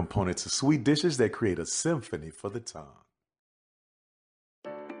savory component to sweet dishes that create a symphony for the tongue.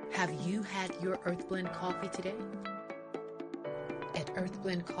 Have you had your Earthblend coffee today? At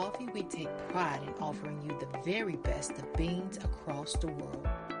Earthblend Coffee, we take pride in offering you the very best of beans across the world,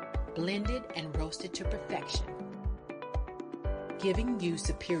 blended and roasted to perfection, giving you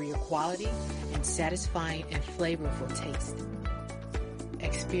superior quality and satisfying and flavorful taste.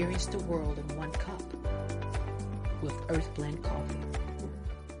 Experience the world in one cup with Earthblend Coffee.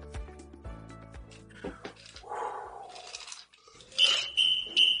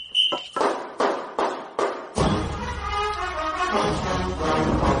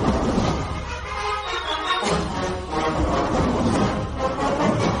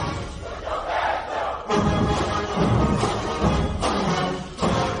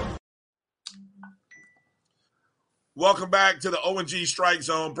 Welcome back to the O&G Strike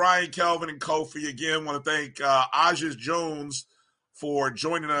Zone. Brian, Kelvin, and Kofi again. Want to thank Aja Jones for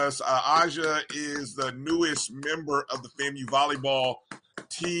joining us. Aja is the newest member of the FAMU volleyball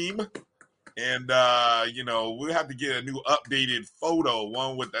team. And, we'll have to get a new updated photo,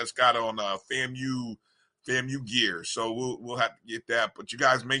 one that's got on FAMU gear. So we'll have to get that. But you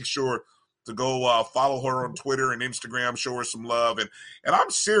guys make sure to go follow her on Twitter and Instagram, show her some love. And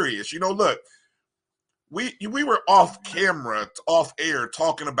I'm serious. Look, we were off air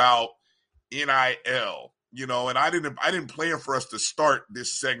talking about NIL, and I didn't plan for us to start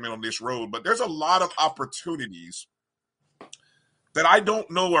this segment on this road, but there's a lot of opportunities that I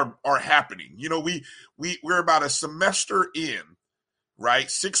don't know are happening. We're about a semester in, right?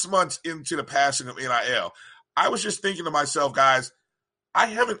 6 months into the passing of NIL. I was just thinking to myself, guys,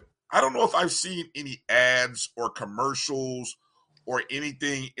 I don't know if I've seen any ads or commercials or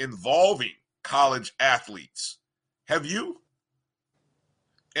anything involving college athletes. Have you?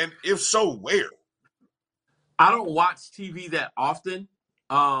 And if so, where? I don't watch TV that often,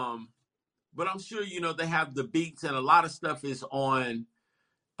 but I'm sure, they have the beats and a lot of stuff is on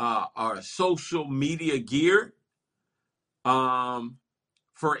our social media gear.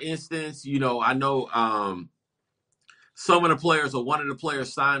 For instance, I know some of the players or one of the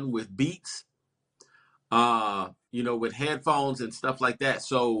players signed with Beats, with headphones and stuff like that.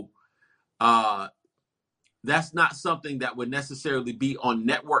 So that's not something that would necessarily be on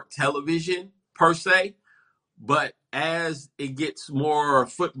network television per se. But as it gets more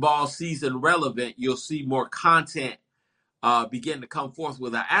football season relevant, you'll see more content begin to come forth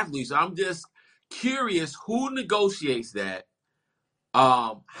with our athletes. I'm just curious who negotiates that,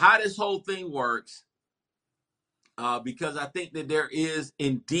 how this whole thing works, because I think that there is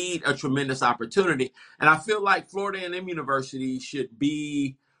indeed a tremendous opportunity. And I feel like Florida A&M University should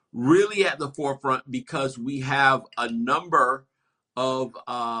be really at the forefront because we have a number of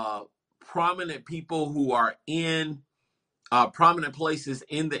prominent people who are in prominent places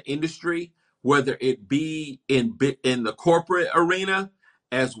in the industry, whether it be in the corporate arena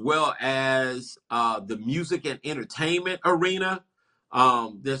as well as the music and entertainment arena.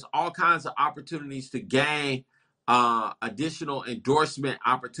 There's all kinds of opportunities to gain additional endorsement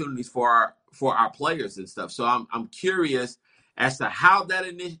opportunities for our players and stuff. So I'm curious as to how that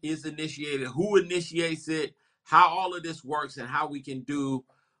is initiated, who initiates it, how all of this works, and how we can do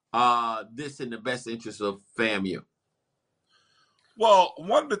this in the best interest of FAMU. Well,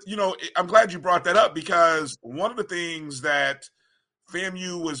 I'm glad you brought that up because one of the things that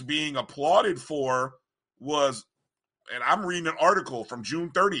FAMU was being applauded for was, and I'm reading an article from June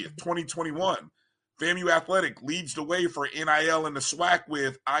 30th, 2021. FAMU Athletic leads the way for NIL and the SWAC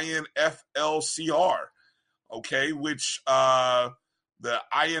with INFLCR, okay, which the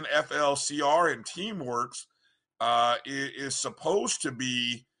INFLCR and Teamworks is supposed to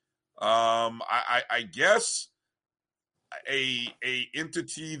be, I guess, a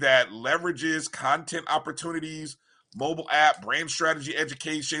entity that leverages content opportunities, mobile app, brand strategy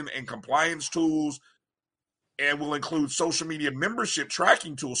education, and compliance tools, and will include social media membership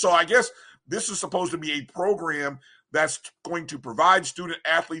tracking tools. So I guess this is supposed to be a program that's going to provide student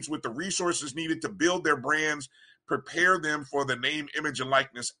athletes with the resources needed to build their brands, prepare them for the name, image, and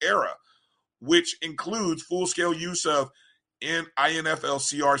likeness era, which includes full-scale use of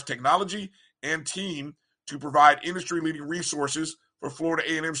INFLCR's technology and team to provide industry-leading resources for Florida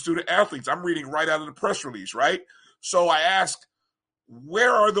A&M student athletes. I'm reading right out of the press release, right? So I asked,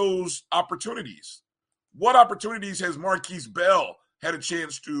 where are those opportunities? What opportunities has Marquise Bell had a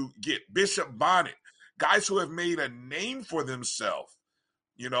chance to get? Bishop Bonnet, guys who have made a name for themselves.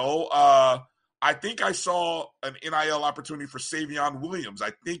 I think I saw an NIL opportunity for Savion Williams.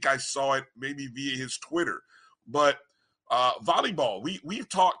 I think I saw it maybe via his Twitter. But volleyball, we've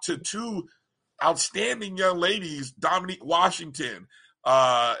talked to two outstanding young ladies, Dominique Washington,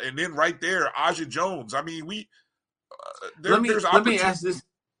 and then right there, Aja Jones. I mean, there's let me ask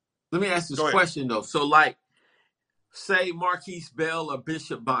this question though. So, like, say Marquise Bell or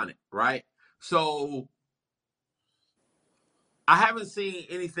Bishop Bonnet, right? So, I haven't seen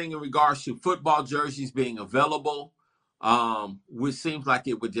anything in regards to football jerseys being available, which seems like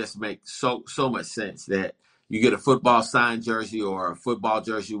it would just make so much sense that you get a football signed jersey or a football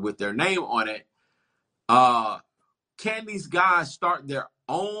jersey with their name on it. Can these guys start their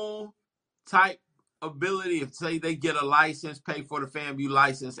own type ability if, say, they get a license, pay for the FAMU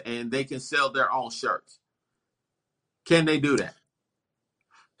license, and they can sell their own shirts? Can they do that?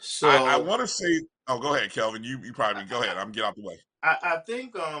 So I want to say, go ahead, Kelvin. You probably go ahead. I'm getting out the way. I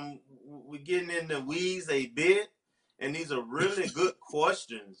think we're getting in the weeds a bit, and these are really good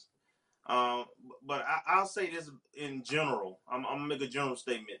questions. But I'll say this in general. I'm gonna make a general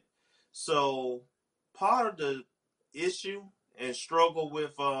statement. So part of the issue and struggle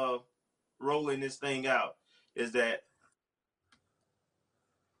with rolling this thing out is that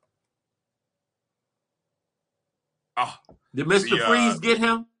did Mr. Freeze get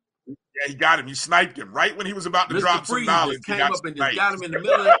him? Yeah, he got him. He sniped him right when he was about to drop some knowledge. Just came up and just got him in the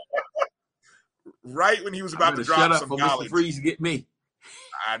middle. Right when he was about to drop some knowledge. Mr. Freeze get me.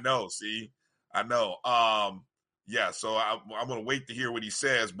 I know. See, I know. Yeah. So I'm going to wait to hear what he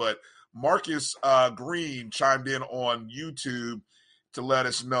says. But Marcus Green chimed in on YouTube to let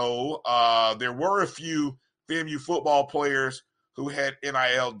us know there were a few FAMU football players who had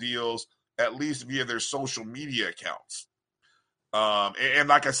NIL deals, at least via their social media accounts. And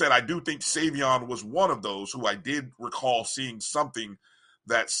like I said, I do think Savion was one of those who I did recall seeing something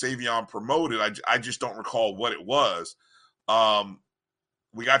that Savion promoted. I just don't recall what it was.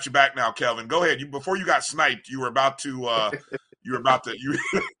 We got you back now, Kelvin. Go ahead. Before you got sniped, you were about to you're about to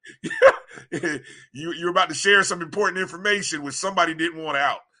you're about to share some important information which somebody didn't want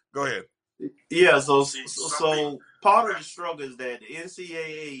out. Go ahead. Yeah, so part of the struggle is that the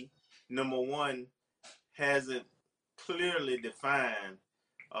NCAA, number one, hasn't clearly defined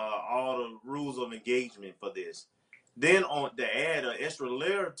all the rules of engagement for this. Then to add an extra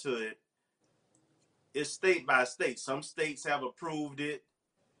layer to it, it's state by state. Some states have approved it.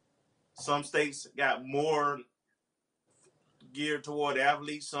 Some states got more geared toward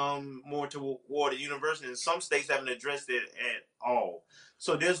athletes, some more toward the university, and some states haven't addressed it at all.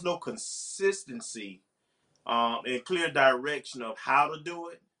 So there's no consistency and clear direction of how to do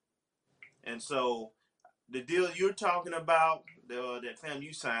it. And so the deal you're talking about, that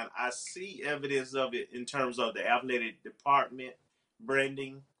FAMU signed, I see evidence of it in terms of the athletic department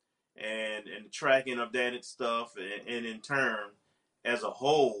branding and the tracking of that and stuff, and in turn, as a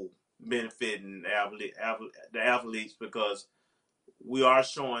whole, benefiting the athletes, because we are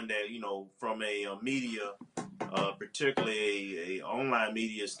showing that, from a media, particularly a online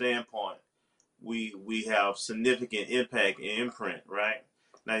media standpoint, we have significant impact and imprint, right?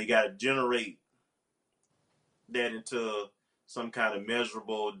 Now you got to generate that into some kind of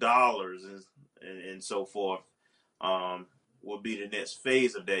measurable dollars and so forth. Will be the next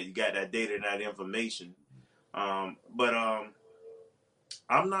phase of that. You got that data and that information. But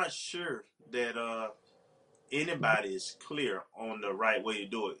I'm not sure that anybody is clear on the right way to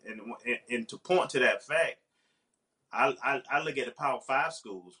do it. And to point to that fact, I look at the Power 5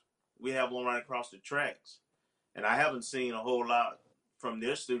 schools. We have one right across the tracks. And I haven't seen a whole lot from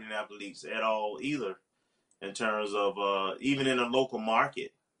their student athletes at all either, in terms of even in a local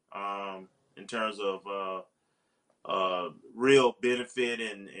market, in terms of real benefit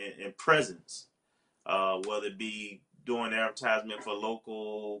and presence, whether it be doing advertisement for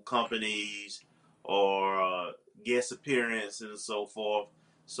local companies or guest appearance and so forth.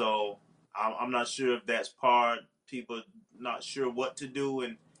 So I'm not sure if that's part, people not sure what to do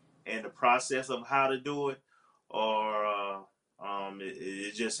and the process of how to do it, or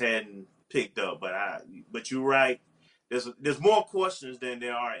it just hadn't picked up. But you're right. There's more questions than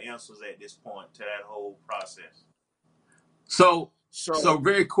there are answers at this point to that whole process. So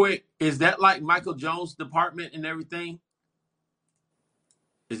very quick, is that like Michael Jones' department and everything?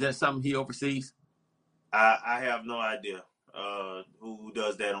 Is that something he oversees? I have no idea who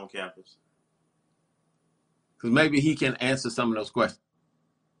does that on campus. Because maybe he can answer some of those questions.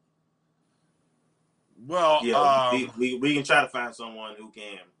 Well, yeah, we can try to find someone who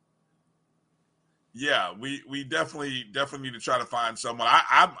can. Yeah, we definitely need to try to find someone.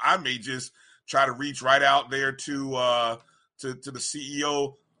 I may just try to reach right out there to the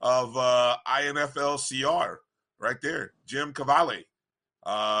CEO of INFLCR right there, Jim Cavale.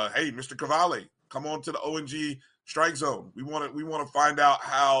 Hey, Mr. Cavale, come on to the ONG Strike Zone. We want to find out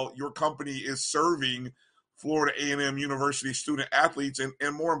how your company is serving Florida A&M University student athletes,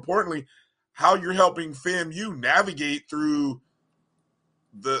 and more importantly, how you're helping FAMU navigate through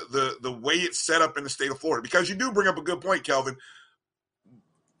the way it's set up in the state of Florida. Because you do bring up a good point, Kelvin.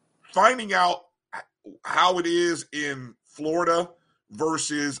 Finding out how it is in Florida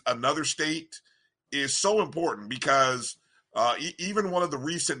versus another state is so important, because even one of the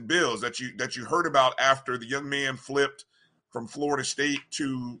recent bills that you heard about after the young man flipped from Florida State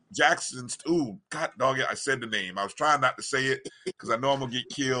to Jackson's. Ooh, God dog it! I said the name. I was trying not to say it because I know I'm gonna get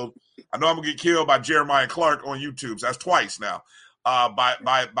killed. I know I'm gonna get killed by Jeremiah Clark on YouTube. So that's twice now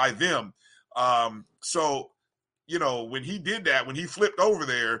by them. So when he did that, when he flipped over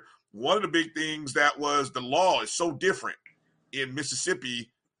there, one of the big things that was the law is so different in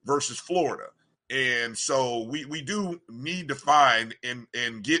Mississippi versus Florida. And so we do need to find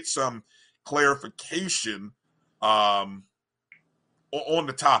and get some clarification on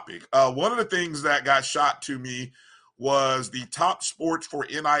the topic. One of the things that got shot to me was the top sports for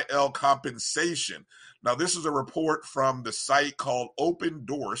NIL compensation. Now, this is a report from the site called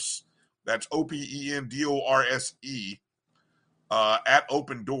Opendorse. That's OPENDORSE at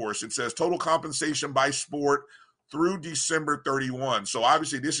Opendorse. It says total compensation by sport through December 31. So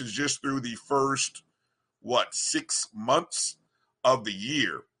obviously this is just through the first, 6 months of the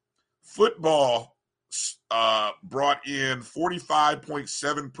year. Football brought in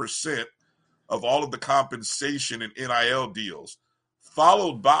 45.7% of all of the compensation in NIL deals,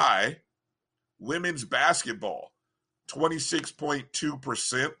 followed by women's basketball,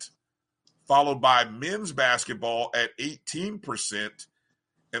 26.2%, followed by men's basketball at 18%.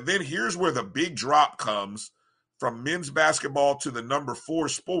 And then here's where the big drop comes from men's basketball to the number 4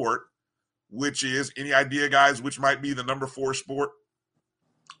 sport, which is, any idea, guys, which might be the number 4 sport?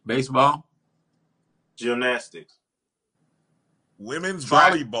 Baseball. Gymnastics. Women's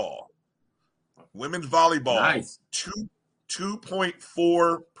Track. volleyball. Women's volleyball. Nice.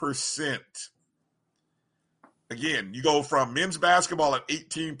 2.4%. Again, you go from men's basketball at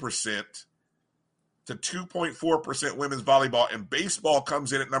 18% to 2.4% women's volleyball, and baseball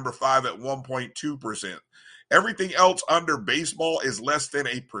comes in at number 5 at 1.2%. Everything else under baseball is less than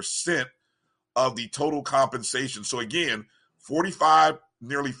 1% of the total compensation. So again, 45,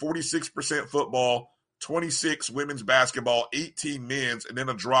 nearly 46% football, 26 women's basketball, 18 men's, and then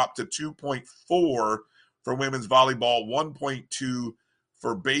a drop to 2.4 for women's volleyball, 1.2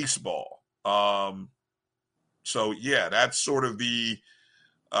 for baseball. So yeah, that's sort of the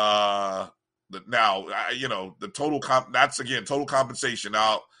total that's again total compensation.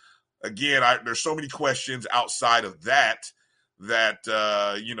 Now, again, there's so many questions outside of that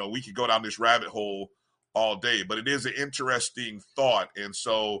we could go down this rabbit hole all day, but it is an interesting thought. And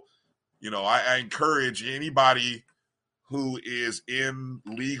so, I encourage anybody who is in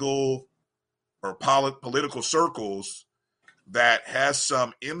legal or political circles that has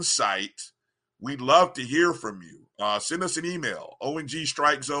some insight. We'd love to hear from you. Send us an email,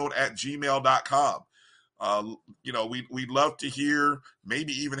 ongstrikezone@gmail.com. We'd love to hear,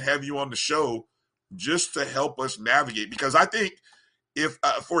 maybe even have you on the show just to help us navigate. Because I think if,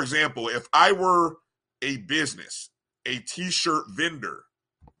 for example, if I were a business, a T-shirt vendor,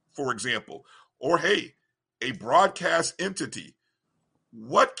 for example, or, hey, a broadcast entity,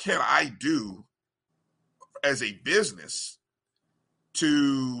 what can I do as a business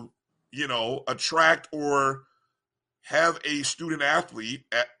to attract or have a student athlete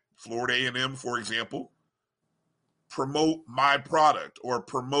at Florida A&M, for example, promote my product or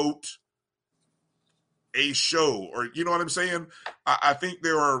promote a show, or you know what I'm saying? I think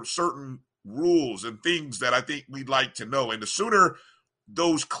there are certain rules and things that I think we'd like to know. And the sooner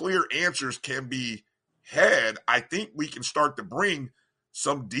those clear answers can be had, I think we can start to bring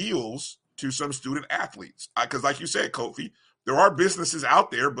some deals to some student athletes. Because like you said, Kofi, there are businesses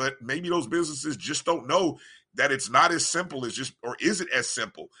out there, but maybe those businesses just don't know that it's not as simple as just, or is it as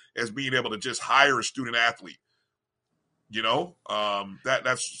simple as being able to just hire a student athlete?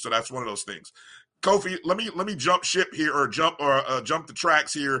 That's one of those things. Kofi, let me jump ship here, or jump the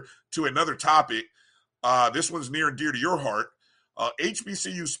tracks here to another topic. This one's near and dear to your heart.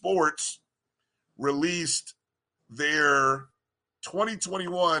 HBCU Sports released their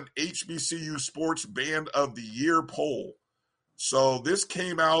 2021 HBCU Sports Band of the Year poll. So this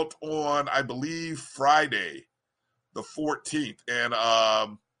came out on, I believe, Friday, the 14th. And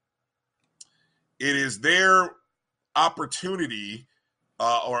it is their opportunity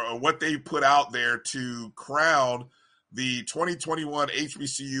or what they put out there to crown the 2021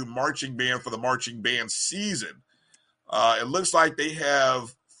 HBCU marching band for the marching band season. It looks like they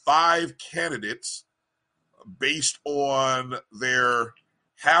have 5 candidates based on their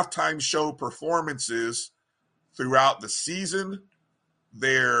halftime show performances throughout the season,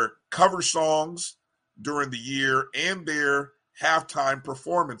 their cover songs during the year, and their halftime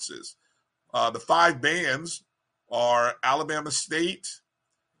performances. The 5 bands are Alabama State,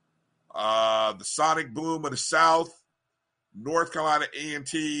 the Sonic Boom of the South, North Carolina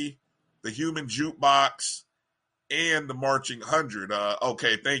A&T, the Human Jukebox, and the Marching 100.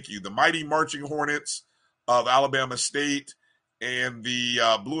 Okay, thank you. The Mighty Marching Hornets of Alabama State and the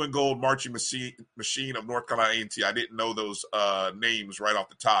Blue and Gold Marching Machine of North Carolina A&T. I didn't know those names right off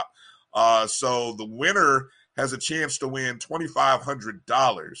the top. So the winner has a chance to win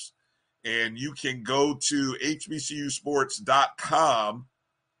 $2,500. And you can go to hbcusports.com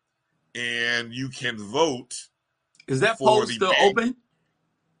and you can vote. Is that poll still open?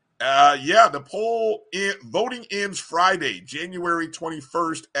 Yeah, the voting ends Friday, January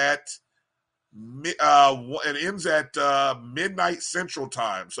 21st at it ends at midnight Central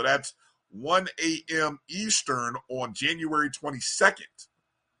Time. So that's 1 a.m. Eastern on January 22nd.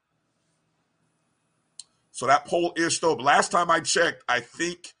 So that poll is still open. Last time I checked, I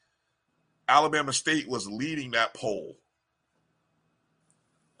think Alabama State was leading that poll.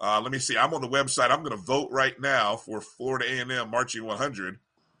 Let me see. I'm on the website. I'm going to vote right now for Florida A&M Marching 100.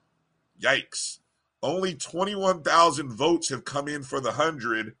 Yikes. Only 21,000 votes have come in for the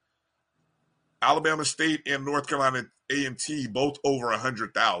 100. Alabama State and North Carolina A&T both over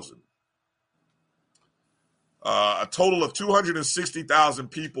 100,000. A total of 260,000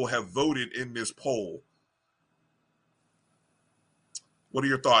 people have voted in this poll. What are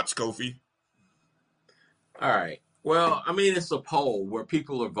your thoughts, Kofi? All right. Well, I mean, it's a poll where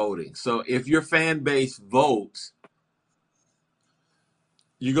people are voting. So if your fan base votes,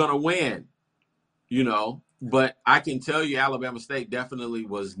 you're going to win, But I can tell you Alabama State definitely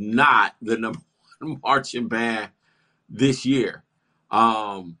was not the number one marching band this year.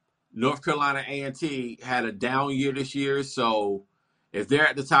 North Carolina A&T had a down year this year, so if they're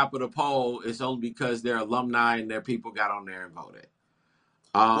at the top of the poll, it's only because their alumni and their people got on there and voted.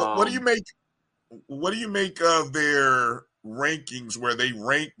 What do you make? What do you make of their rankings where they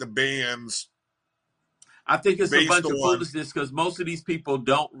rank the bands? I think it's a bunch of foolishness because most of these people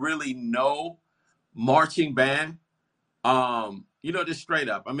don't really know marching band. Just straight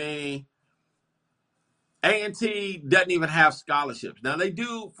up. I mean, A&T doesn't even have scholarships. Now, they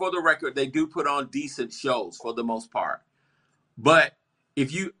do, for the record, they do put on decent shows for the most part. But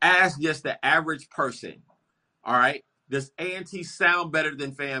if you ask just the average person, all right, does A&T sound better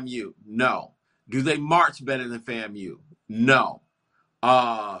than FAMU? No. Do they march better than FAMU? No.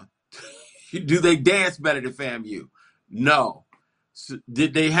 Do they dance better than FAMU? No. So,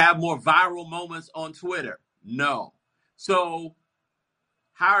 did they have more viral moments on Twitter? No. So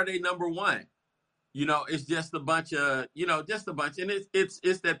how are they number one? It's just a bunch of, and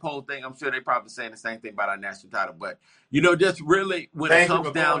it's that poll thing. I'm sure they probably saying the same thing about our national title, but just really when it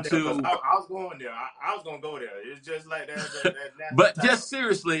comes down to, I was going there. I was gonna go there. It's just like that but title. Just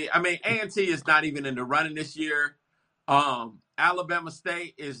seriously, I mean, A&T is not even in the running this year. Alabama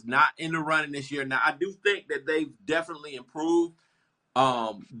State is not in the running this year. Now, I do think that they've definitely improved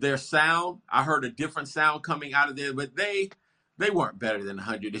their sound. I heard a different sound coming out of there, but they weren't better than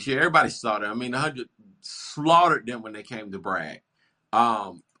 100 this year. Everybody saw them. I mean, 100 slaughtered them when they came to Bragg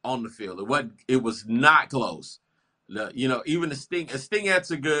on the field. It was not close. Even the Stingettes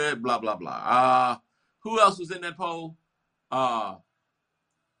are good, blah, blah, blah. Who else was in that poll? It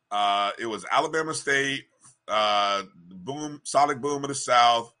was Alabama State, Solid Boom of the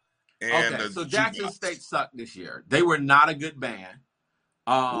South, and so Jackson State sucked this year. They were not a good band.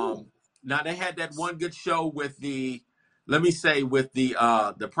 Now they had that one good show with the Prince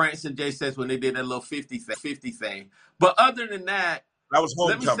and Jay Sets when they did that little 50 thing. But other than that, that was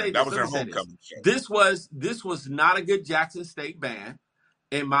homecoming. That was their homecoming show. This was not a good Jackson State band,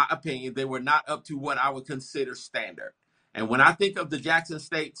 in my opinion. They were not up to what I would consider standard. And when I think of the Jackson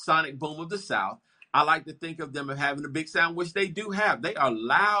State Sonic Boom of the South, I like to think of them as having a big sound, which they do have. They are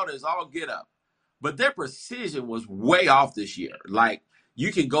loud as all get up. But their precision was way off this year. Like,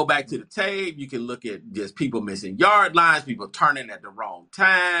 you can go back to the tape. You can look at just people missing yard lines, people turning at the wrong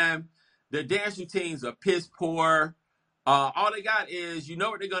time. Their dance routines are piss poor. All they got is,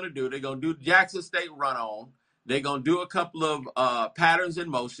 what they're going to do. They're going to do the Jackson State run on. They're going to do a couple of patterns in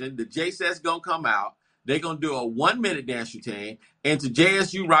motion. The J-Set's going to come out. They're going to do a 1-minute dance routine into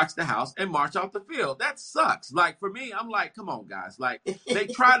JSU Rocks the House and march off the field. That sucks. Like, for me, I'm like, come on, guys. Like, they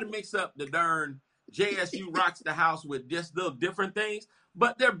try to mix up the darn JSU Rocks the House with just little different things,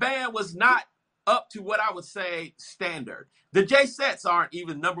 but their band was not up to what I would say standard. The J-Sets aren't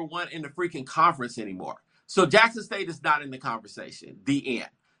even number one in the freaking conference anymore. So Jackson State is not in the conversation. The end.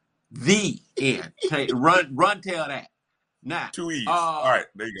 The end. Hey, run tell that. Now, 2 E's. All right,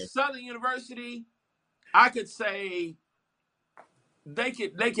 there you go. Southern University, I could say they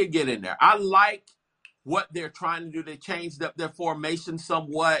could get in there. I like what they're trying to do. They changed up their formation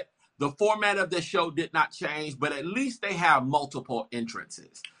somewhat. The format of the show did not change, but at least they have multiple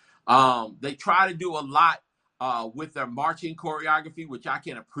entrances. They try to do a lot with their marching choreography, which I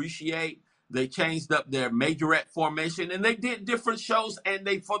can appreciate. They changed up their majorette formation, and they did different shows, and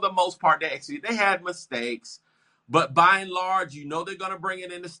for the most part, they had mistakes. But by and large, they're going to bring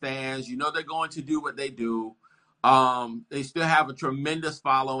it in the stands. They're going to do what they do. They still have a tremendous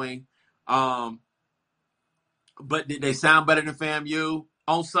following. But did they sound better than FAMU?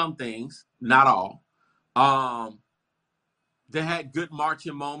 On some things, not all. They had good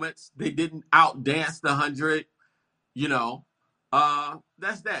marching moments. They didn't outdance the 100.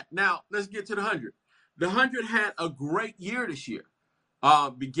 That's that. Now, let's get to the 100. The 100 had a great year this year,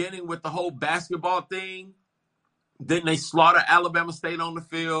 beginning with the whole basketball thing. Then they slaughtered Alabama State on the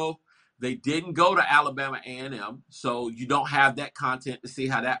field. They didn't go to Alabama A&M, so you don't have that content to see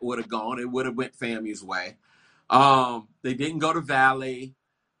how that would have gone. It would have went FAMU's way. They didn't go to Valley.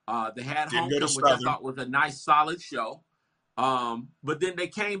 They had Homecoming, which I thought was a nice, solid show. But then they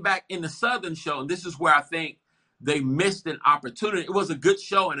came back in the Southern show, and this is where I think they missed an opportunity. It was a good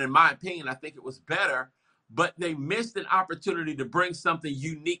show, and in my opinion, I think it was better. But they missed an opportunity to bring something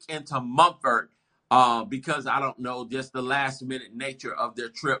unique into Mumford because, I don't know, just the last-minute nature of their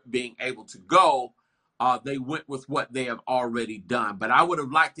trip being able to go. They went with what they have already done. But I would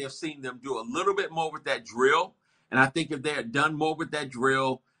have liked to have seen them do a little bit more with that drill. And I think if they had done more with that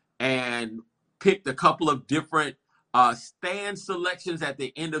drill and picked a couple of different stand selections at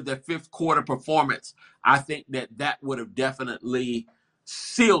the end of their fifth quarter performance, I think that would have definitely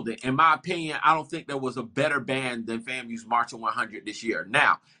sealed it. In my opinion, I don't think there was a better band than FAMU's Marching 100 this year.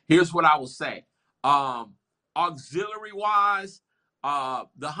 Now, here's what I will say. Auxiliary-wise, the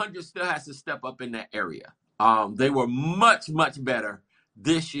 100 still has to step up in that area. They were much, much better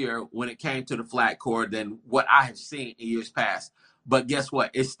this year when it came to the flat core than what I have seen in years past. But guess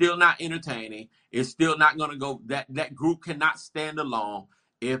what? It's still not entertaining. It's still not going to go. That group cannot stand alone.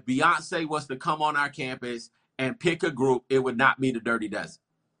 If Beyonce was to come on our campus and pick a group, it would not be the Dirty Dozen.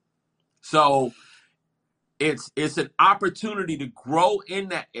 So it's an opportunity to grow in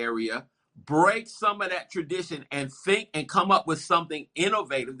that area, break some of that tradition, and think and come up with something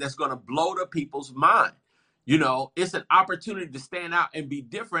innovative that's going to blow the people's mind. You know, it's an opportunity to stand out and be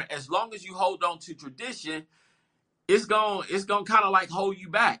different. As long as you hold on to tradition, it's going kind of like hold you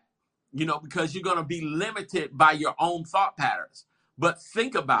back, you know, because you're going to be limited by your own thought patterns. But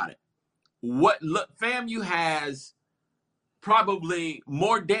think about it. FAMU has probably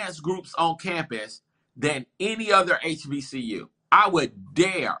more dance groups on campus than any other HBCU. I would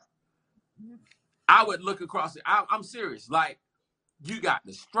look across it. I'm serious. Like, you got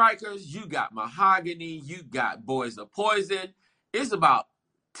the Strikers, you got Mahogany, you got Boys of Poison. It's about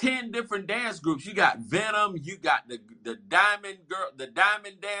 10 different dance groups. You got Venom, you got the Diamond Girl, the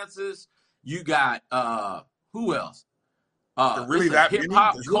Diamond Dancers, you got who else? Really that hip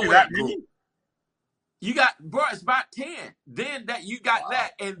hop really that many? You got, bro, it's about 10. Then that you got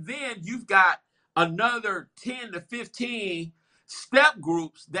that, and then you've got another 10 to 15 step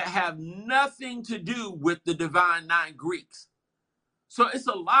groups that have nothing to do with the Divine Nine Greeks. So it's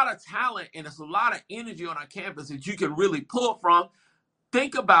a lot of talent and it's a lot of energy on our campus that you can really pull from.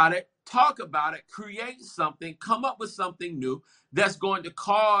 Think about it, talk about it, create something, come up with something new that's going to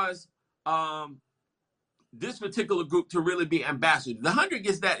cause this particular group to really be ambassadors. The 100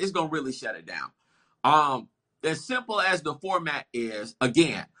 gets that, it's going to really shut it down. As simple as the format is,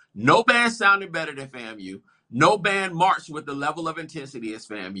 again, no band sounded better than FAMU. No band marched with the level of intensity as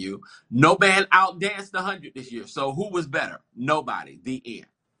FAMU. No band outdanced the 100 this year. So who was better? Nobody. The end.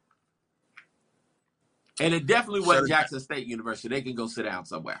 And it definitely wasn't Jackson State University. They can go sit down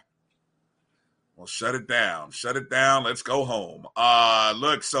somewhere. Well, shut it down. Shut it down. Let's go home.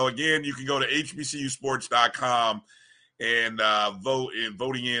 Look, so again, you can go to hbcusports.com and vote. And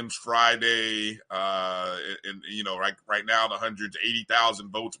voting ends Friday. And you know, right now the 100's 80,000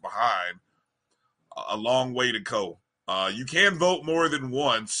 votes behind. A long way to go. You can vote more than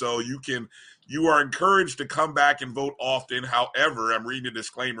once, so you are encouraged to come back and vote often. However, I'm reading a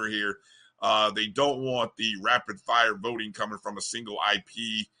disclaimer here. They don't want the rapid fire voting coming from a single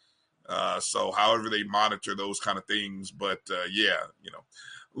IP. So however they monitor those kind of things. But yeah, you know,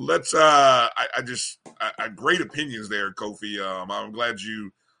 let's great opinions there, Kofi. I'm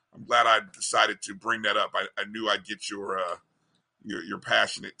glad I decided to bring that up. I knew I'd get your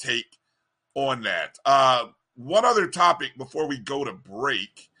passionate take on that. One other topic before we go to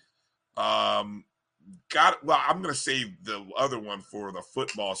break. I'm going to save the other one for the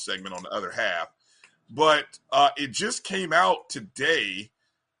football segment on the other half. But it just came out today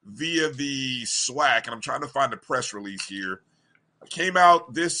via the SWAC, and I'm trying to find the press release here. It came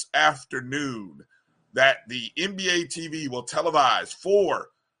out this afternoon that the NBA TV will televise 4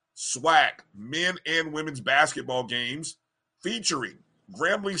 SWAC men and women's basketball games featuring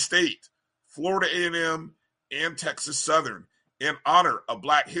Grambling State, Florida A&M, and Texas Southern in honor of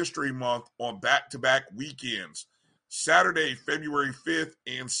Black History Month on back-to-back weekends, Saturday, February 5th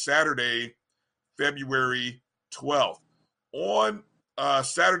and Saturday, February 12th. On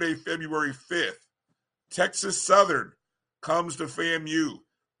Saturday, February 5th, Texas Southern comes to FAMU.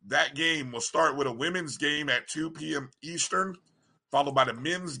 That game will start with a women's game at 2 p.m. Eastern, followed by the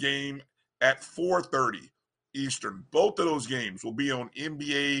men's game at 4:30 Eastern. Both of those games will be on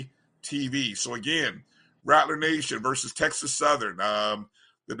NBA TV. So again, Rattler Nation versus Texas Southern,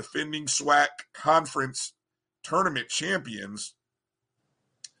 the defending SWAC conference tournament champions.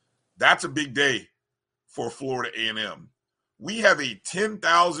 That's a big day for Florida A&M. We have a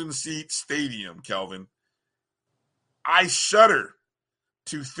 10,000-seat stadium, Kelvin. I shudder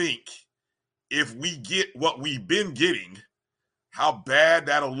to think if we get what we've been getting, how bad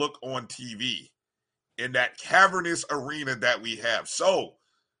that'll look on TV in that cavernous arena that we have. So,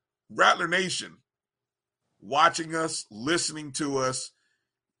 Rattler Nation, watching us, listening to us,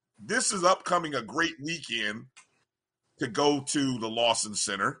 this is upcoming a great weekend to go to the Lawson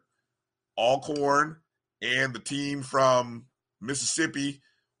Center. Alcorn and the team from Mississippi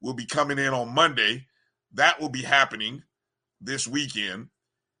will be coming in on Monday. That will be happening this weekend.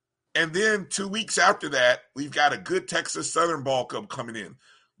 And then 2 weeks after that, we've got a good Texas Southern Ball Club coming in.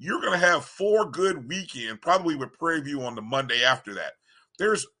 You're going to have 4 good weekends, probably with Prairie View on the Monday after that.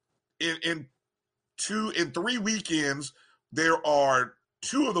 There's in 3 weekends, there are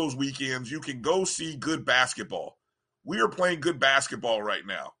 2 of those weekends you can go see good basketball. We are playing good basketball right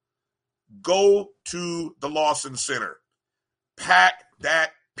now. Go to the Lawson Center. Pack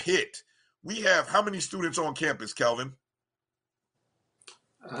that pit. We have how many students on campus, Kelvin?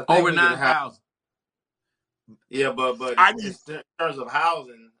 Over 9,000. Yeah, but in terms of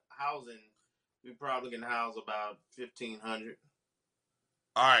housing, we probably can house about 1,500.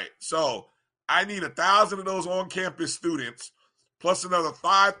 All right, so I need 1,000 of those on-campus students, plus another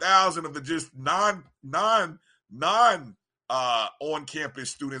 5,000 of the just non on-campus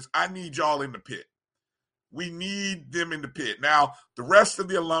students. I need y'all in the pit. We need them in the pit. Now, the rest of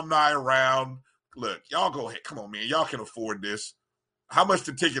the alumni around, look, y'all go ahead. Come on, man. Y'all can afford this. How much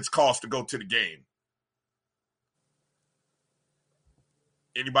the tickets cost to go to the game?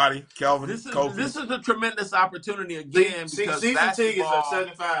 Anybody? Kelvin? This is a tremendous opportunity again because season tickets are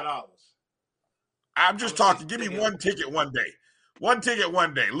 $75. I'm just talking. Give me one ticket one day. One ticket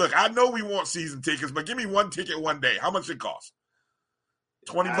one day. Look, I know we want season tickets, but give me one ticket one day. How much it cost?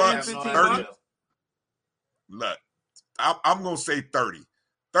 $20? 30? Look, I'm going to say 30.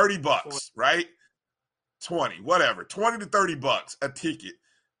 $30, right? 20, whatever. 20 to $30 a ticket.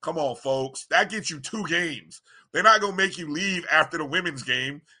 Come on, folks. That gets you 2 games. They're not going to make you leave after the women's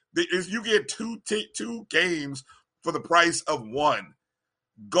game. You get 2 games for the price of 1.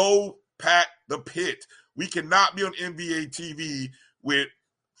 Go pack the pit. We cannot be on NBA TV with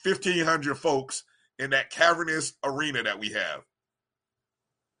 1,500 folks in that cavernous arena that we have.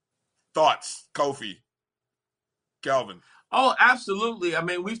 Thoughts, Kofi, Kelvin? Oh, absolutely. I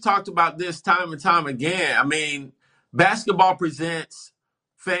mean, we've talked about this time and time again. I mean, basketball presents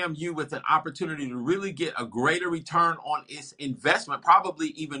FAMU with an opportunity to really get a greater return on its investment, probably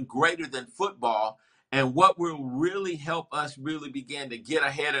even greater than football. And what will really help us really begin to get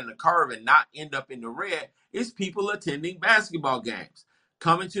ahead in the curve and not end up in the red is people attending basketball games,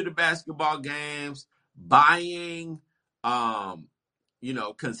 coming to the basketball games, buying,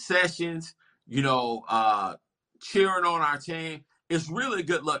 concessions, cheering on our team. It's really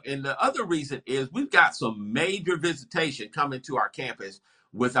good look. And the other reason is we've got some major visitation coming to our campus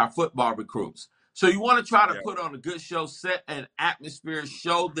with our football recruits. So you want to try to put on a good show, set an atmosphere,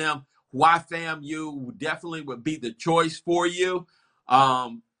 show them why FAMU definitely would be the choice for you.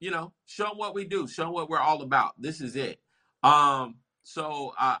 Show them what we do, show them what we're all about. This is it.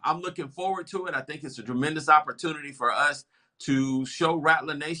 So I'm looking forward to it. I think it's a tremendous opportunity for us to show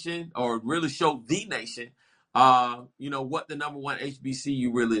Rattler Nation, or really show the nation, what the number one HBCU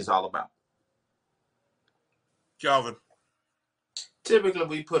really is all about. Calvin. Typically,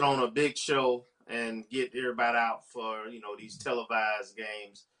 we put on a big show and get everybody out for, these televised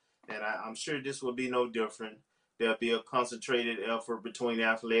games. And I'm sure this will be no different. There'll be a concentrated effort between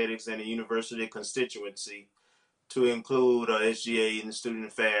athletics and the university constituency to include SGA and the student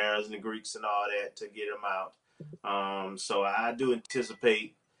affairs and the Greeks and all that to get them out. So I do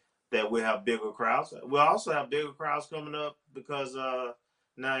anticipate that we'll have bigger crowds. We'll also have bigger crowds coming up because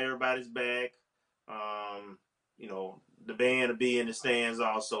now everybody's back. The band will be in the stands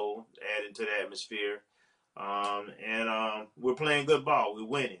also, adding to the atmosphere. And we're playing good ball. We're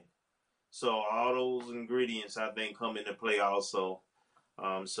winning. So all those ingredients, I think, come into play also.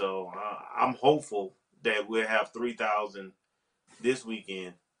 So I'm hopeful that we'll have 3,000 this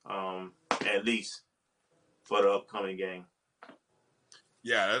weekend, at least, for the upcoming game.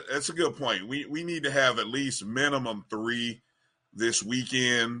 Yeah, that's a good point. We need to have at least minimum 3 this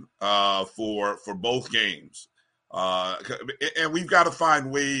weekend for both games. And we've got to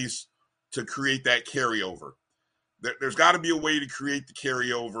find ways to create that carryover. There's got to be a way to create the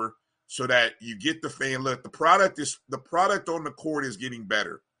carryover so that you get the fan. Look, the product on the court is getting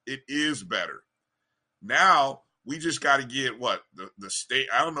better. It is better. Now we just got to get the state.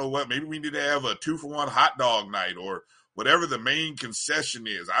 I don't know what. Maybe we need to have a 2-for-1 hot dog night or whatever the main concession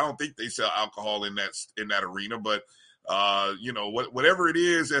is. I don't think they sell alcohol in that arena, but whatever it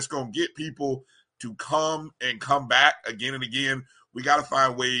is that's going to get people to come back again and again. We got to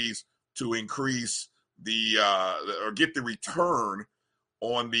find ways to increase or get the return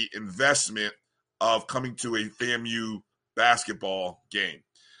on the investment of coming to a FAMU basketball game.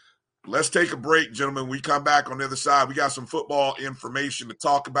 Let's take a break, gentlemen. We come back on the other side. We got some football information to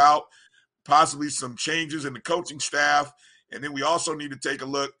talk about, possibly some changes in the coaching staff, and then we also need to take a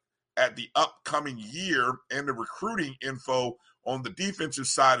look at the upcoming year and the recruiting info on the defensive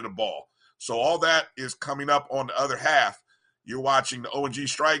side of the ball. So all that is coming up on the other half. You're watching the O&G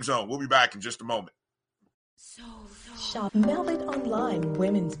Strike Zone. We'll be back in just a moment. Shop Melvin Online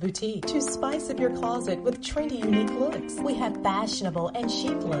Women's Boutique to spice up your closet with trendy, unique looks. We have fashionable and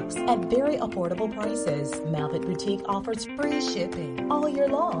chic looks at very affordable prices. Melvin Boutique offers free shipping all year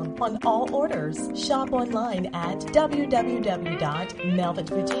long on all orders. Shop online at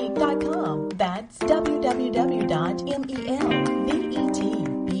www.melvetboutique.com. That's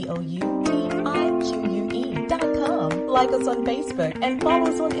www.melvetboutique.com. Like us on Facebook and follow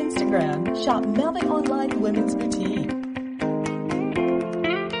us on Instagram. Shop Melvin Online Women's Boutique.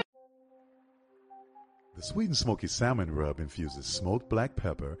 The Sweet and Smoky Salmon Rub infuses smoked black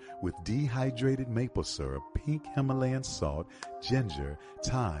pepper with dehydrated maple syrup, pink Himalayan salt, ginger,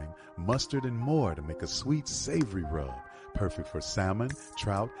 thyme, mustard, and more to make a sweet, savory rub. Perfect for salmon,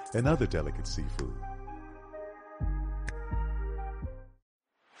 trout, and other delicate seafood.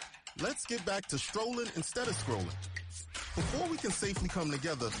 Let's get back to strolling instead of scrolling. Before we can safely come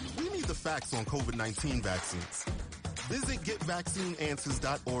together, we need the facts on COVID-19 vaccines. Visit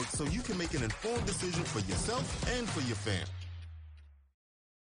GetVaccineAnswers.org so you can make an informed decision for yourself and for your family.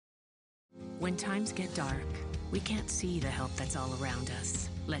 When times get dark, we can't see the help that's all around us.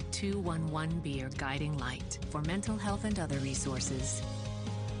 Let 211 be your guiding light for mental health and other resources.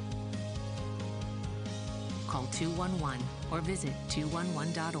 Call 211 or visit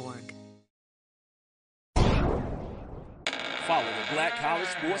 211.org. Follow the Black College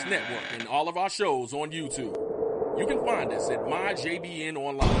Sports Network and all of our shows on YouTube. You can find us at MyJBN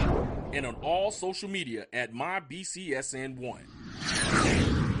Online and on all social media at MyBCSN1.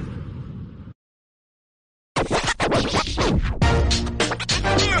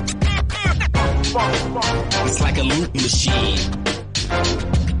 It's like a loop machine.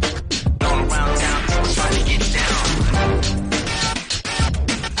 All around town, people trying to get down.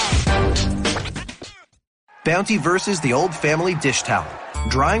 Bounty versus the old family dish towel.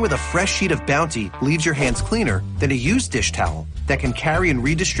 Drying with a fresh sheet of Bounty leaves your hands cleaner than a used dish towel that can carry and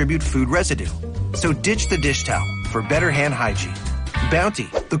redistribute food residue. So ditch the dish towel for better hand hygiene. Bounty,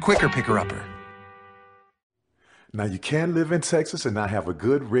 the quicker picker-upper. Now, you can live in Texas and not have a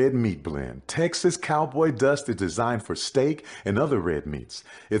good red meat blend. Texas Cowboy Dust is designed for steak and other red meats.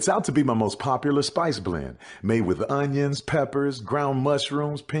 It's out to be my most popular spice blend, made with onions, peppers, ground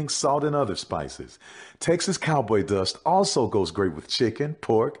mushrooms, pink salt, and other spices. Texas Cowboy Dust also goes great with chicken,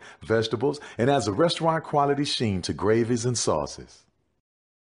 pork, vegetables, and adds a restaurant-quality sheen to gravies and sauces.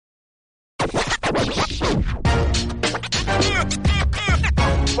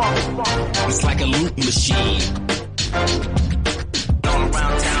 It's like a loop machine. All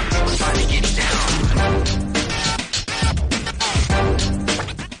around town, people trying to get down.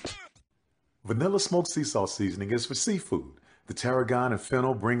 Vanilla smoked sea salt seasoning is for seafood. The tarragon and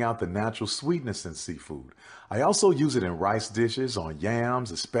fennel bring out the natural sweetness in seafood. I also use it in rice dishes, on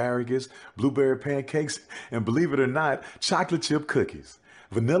yams, asparagus, blueberry pancakes, and believe it or not, chocolate chip cookies.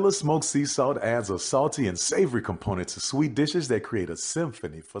 Vanilla smoked sea salt adds a salty and savory component to sweet dishes that create a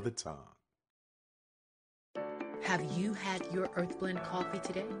symphony for the tongue. Have you had your Earthblend coffee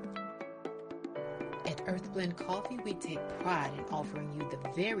today? At Earthblend Coffee, we take pride in offering you the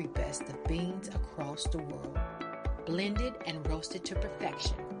very best of beans across the world, blended and roasted to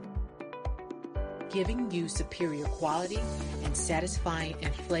perfection, giving you superior quality and satisfying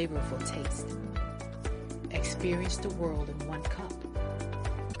and flavorful taste. Experience the world in one cup.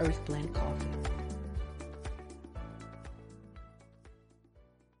 Earthblend Coffee.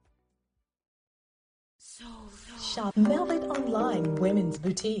 Shop Melvin Online Women's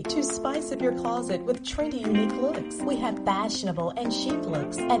Boutique to spice up your closet with trendy, unique looks. We have fashionable and chic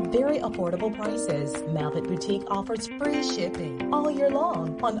looks at very affordable prices. Melvin Boutique offers free shipping all year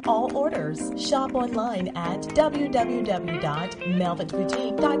long on all orders. Shop online at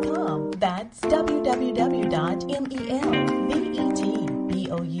www.melvetboutique.com. That's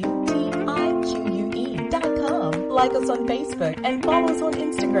www.melvetboutique.com. Like us on Facebook and follow us on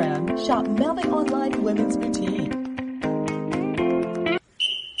Instagram. Shop Melvin Online Women's Boutique.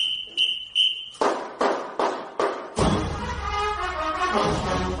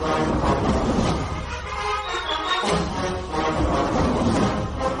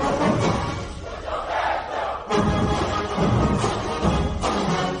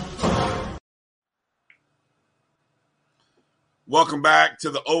 Welcome back to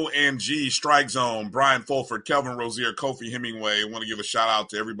the OMG Strike Zone. Brian Fulford, Kelvin Rozier, Kofi Hemingway. I want to give a shout out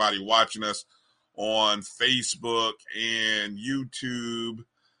to everybody watching us on Facebook and YouTube.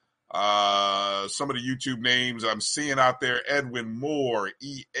 Some of the YouTube names I'm seeing out there: Edwin Moore,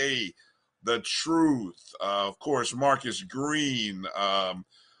 EA, The Truth, of course, Marcus Green,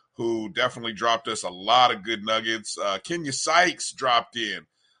 who definitely dropped us a lot of good nuggets. Kenya Sykes dropped in.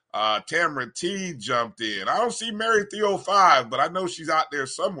 Tamara T jumped in. I don't see Mary 305, but I know she's out there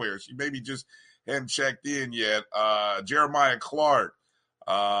somewhere. She maybe just hadn't checked in yet. Jeremiah Clark,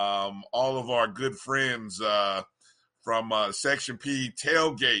 all of our good friends from Section P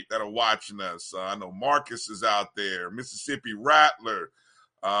Tailgate that are watching us. I know Marcus is out there, Mississippi Rattler,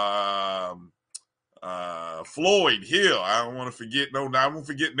 Floyd Hill. I don't want to forget. I won't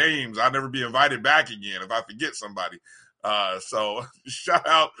forget names. I'll never be invited back again if I forget somebody. So shout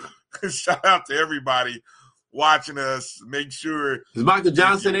out to everybody watching us. Make sure. Is Michael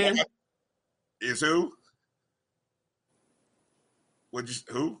Johnson in? Is who?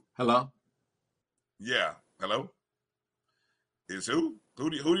 Who? Hello? Yeah. Hello? Is who? Who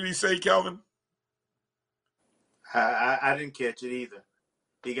did he say, Kelvin? I didn't catch it either.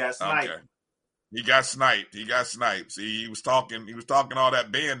 He got sniped. Okay. He got sniped. See, he was talking all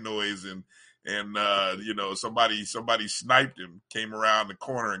that band noise and somebody sniped him, came around the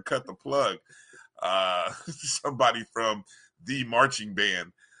corner and cut the plug. Somebody from the marching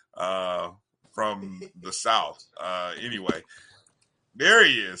band from the South. Anyway, there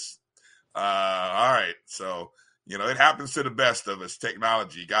he is. All right. So, it happens to the best of us.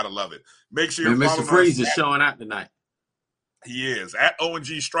 Technology. Gotta love it. Make sure you're following Mr. Freeze is showing out tonight. He is. At ONG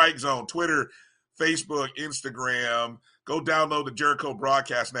Strike Zone, Twitter, Facebook, Instagram. Go download the Jericho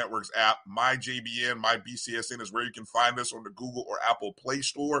Broadcast Network's app. MyJBN, MyBCSN is where you can find us on the Google or Apple Play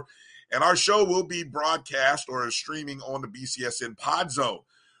Store. And our show will be broadcast or streaming on the BCSN Pod Zone,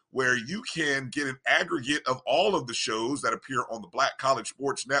 where you can get an aggregate of all of the shows that appear on the Black College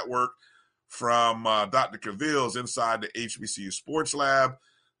Sports Network, from Dr. Cavill's Inside the HBCU Sports Lab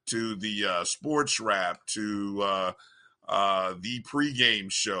to the Sports Wrap to the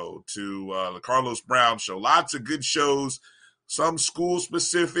pregame show to the Carlos Brown show. Lots of good shows, some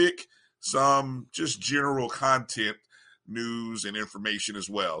school-specific, some just general content, news, and information as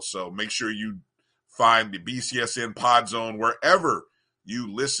well. So make sure you find the BCSN Pod Zone wherever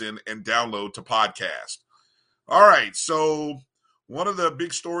you listen and download to podcast. All right, so one of the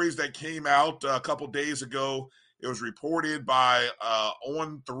big stories that came out a couple days ago, it was reported by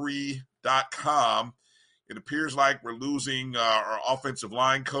On3.com. It appears like we're losing our offensive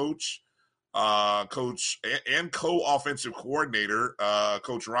line coach and co-offensive coordinator,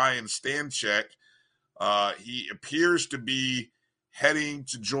 Coach Ryan Stanchek. He appears to be heading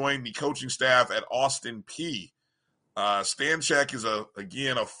to join the coaching staff at Austin Peay. Stanchek is, a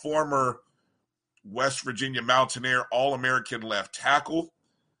former West Virginia Mountaineer All-American left tackle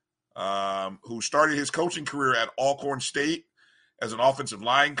who started his coaching career at Alcorn State as an offensive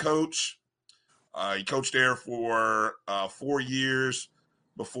line coach. He coached there for 4 years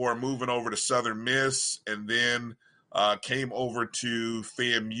before moving over to Southern Miss, and then came over to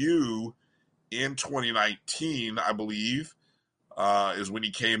FAMU in 2019, I believe, is when he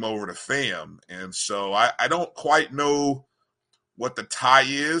came over to FAM. And so I don't quite know what the tie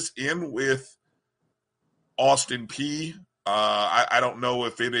is in with Austin Peay. I don't know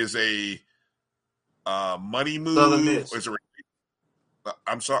if it is a money move. Southern Miss.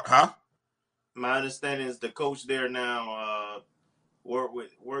 I'm sorry, huh? My understanding is the coach there now work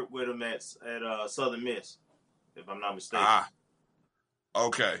with him at Southern Miss, if I'm not mistaken.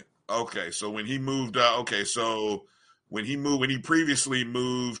 Okay. So when he moved, when he previously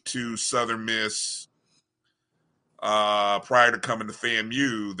moved to Southern Miss, prior to coming to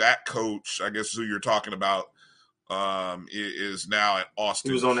FAMU, that coach, I guess who you're talking about, is now at Austin.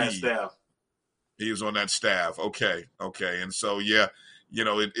 He was on that staff. He was on that staff. Okay. And so, yeah,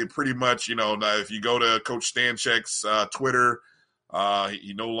 it pretty much, now if you go to Coach Stanchek's Twitter,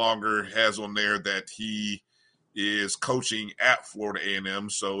 he no longer has on there that he is coaching at Florida A&M,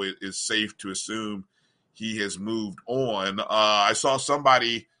 so it is safe to assume he has moved on. I saw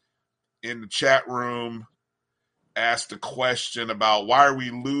somebody in the chat room asked a question about why are we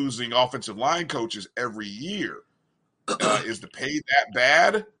losing offensive line coaches every year? Is the pay that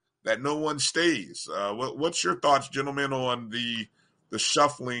bad that no one stays? What's your thoughts, gentlemen, on the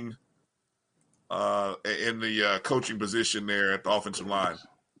shuffling in the coaching position there at the offensive line?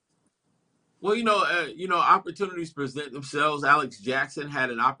 Well, opportunities present themselves. Alex Jackson had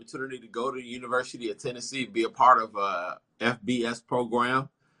an opportunity to go to the University of Tennessee, be a part of a FBS program,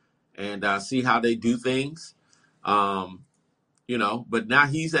 and see how they do things. But now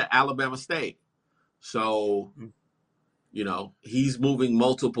he's at Alabama State. So, he's moving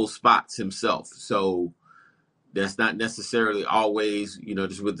multiple spots himself. So that's not necessarily always,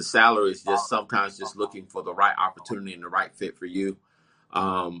 just with the salaries, just sometimes just looking for the right opportunity and the right fit for you.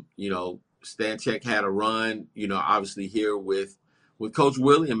 Stanchek had a run, obviously here with Coach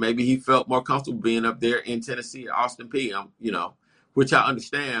Willie, and maybe he felt more comfortable being up there in Tennessee at Austin Peay. which I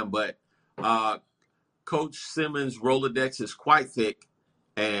understand, but Coach Simmons' Rolodex is quite thick,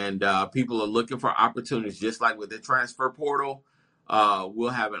 and people are looking for opportunities, just like with the transfer portal. We'll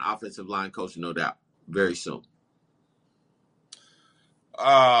have an offensive line coach, no doubt, very soon.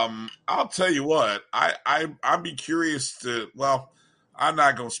 I'll tell you what, I'd be curious to. Well, I'm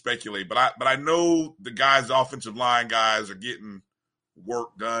not going to speculate, but I know the guys, offensive line guys, are getting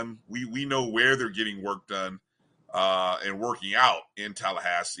work done. We know where they're getting work done, and working out in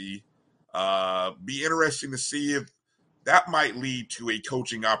Tallahassee. Be interesting to see if that might lead to a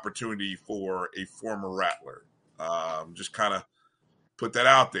coaching opportunity for a former Rattler. Just kind of put that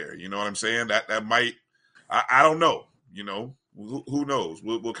out there. You know what I'm saying? That might. I don't know. You know. Who knows?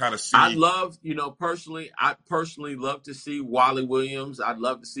 We'll kind of see. I'd love, I'd personally love to see Wally Williams. I'd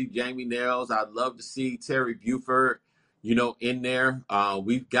love to see Jamie Nails. I'd love to see Terry Buford, in there.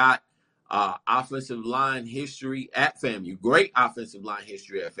 We've got offensive line history at FAMU. Great offensive line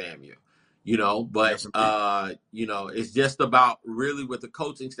history at FAMU. But it's just about really with the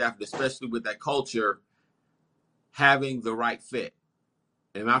coaching staff, especially with that culture, having the right fit.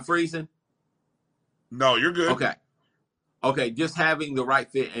 Am I freezing? No, you're good. Okay, just having the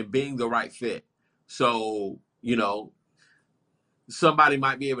right fit and being the right fit. So, somebody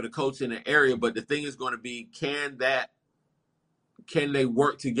might be able to coach in an area, but the thing is going to be, can they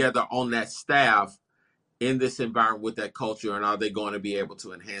work together on that staff in this environment with that culture, and are they going to be able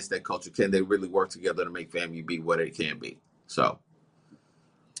to enhance that culture? Can they really work together to make FAMU be what it can be? So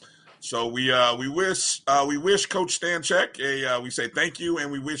we wish Coach Stanchek we say thank you,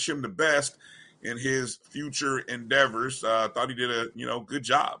 and we wish him the best in his future endeavors. Thought he did a good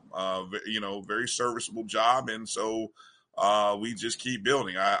job, very serviceable job, and so we just keep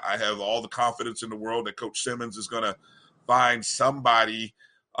building. I have all the confidence in the world that Coach Simmons is going to find somebody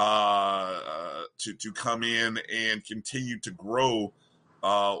to come in and continue to grow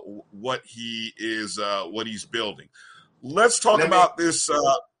what he's building. Let's talk about this. Wait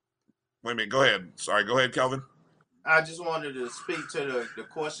a minute. Go ahead. Sorry. Go ahead, Kelvin. I just wanted to speak to the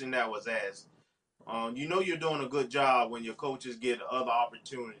question that was asked. You're doing a good job when your coaches get other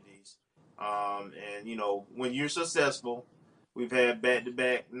opportunities. And when you're successful, we've had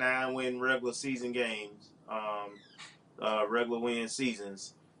back-to-back 9-win regular season games, regular win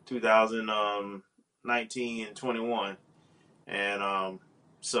seasons, 2019 and 21. And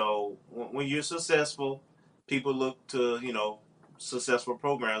so when you're successful, people look to, successful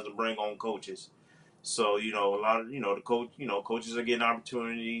programs to bring on coaches. So, a lot of, the coaches are getting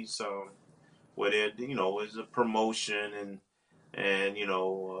opportunities, where it's a promotion and in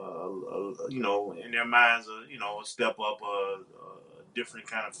their minds, a step up, a different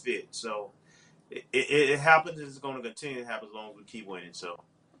kind of fit. So it happens. It's going to continue to happen as long as we keep winning. So,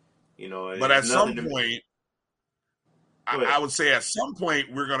 but at some point, I would say at some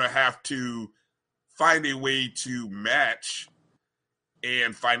point we're going to have to find a way to match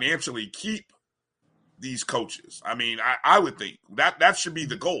and financially keep these coaches. I mean, I would think that should be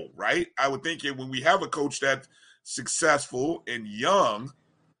the goal, right? I would think when we have a coach that's successful and young,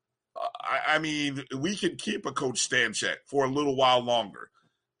 I mean, we can keep a Coach Stanchek for a little while longer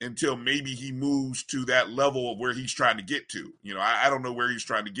until maybe he moves to that level of where he's trying to get to. I don't know where he's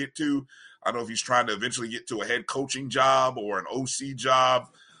trying to get to. I don't know if he's trying to eventually get to a head coaching job or an OC job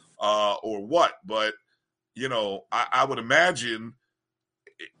or what, but I would imagine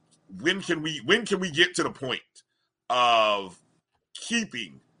when can we get to the point of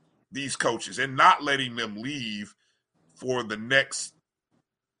keeping these coaches and not letting them leave for the next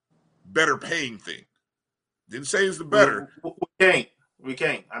better paying thing? Didn't say it's the better. We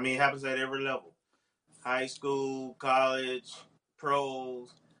can't. I mean, it happens at every level. High school, college,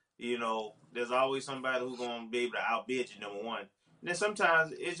 pros, there's always somebody who's going to be able to outbid you, number one. And then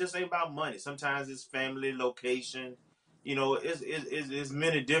sometimes it just ain't about money. Sometimes it's family, location. It's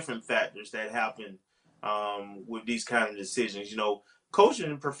many different factors that happen with these kind of decisions.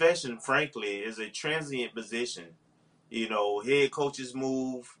 Coaching profession, frankly, is a transient position. Head coaches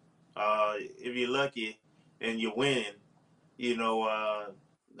move. If you're lucky and you're winning, I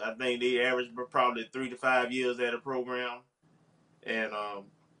think they average probably 3 to 5 years at a program, and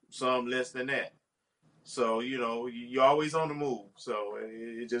some less than that. So, you're always on the move. So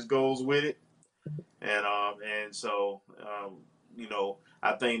it just goes with it. And so,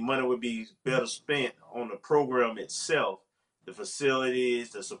 I think money would be better spent on the program itself, the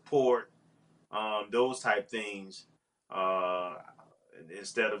facilities, the support, those type things,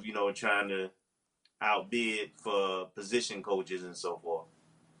 instead of, trying to outbid for position coaches and so forth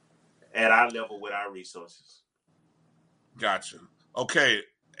at our level with our resources. Gotcha. Okay.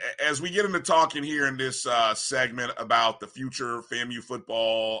 as we get into talking here in this segment about the future of FAMU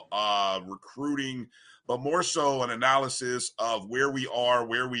football, recruiting, but more so an analysis of where we are,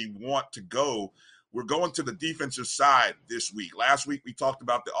 where we want to go, we're going to the defensive side this week. Last week, we talked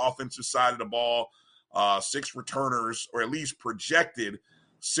about the offensive side of the ball, 6 returners, or at least projected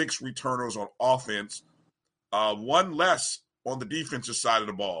 6 returners on offense, 1 less on the defensive side of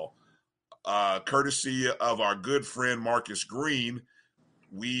the ball. Courtesy of our good friend Marcus Green,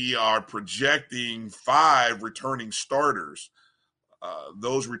 we are projecting 5 returning starters.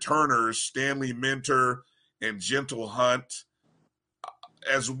 Those returners, Stanley Mentor and Gentle Hunt,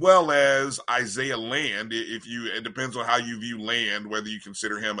 as well as Isaiah Land. It depends on how you view Land, whether you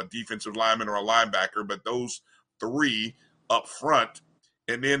consider him a defensive lineman or a linebacker, but those 3 up front.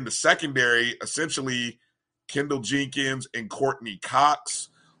 And then the secondary, essentially Kendall Jenkins and Courtney Cox,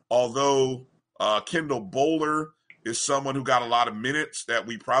 although Kendall Bowler is someone who got a lot of minutes that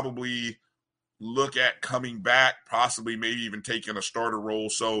we probably look at coming back, possibly maybe even taking a starter role.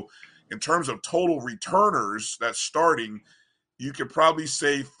 So in terms of total returners that's starting, you could probably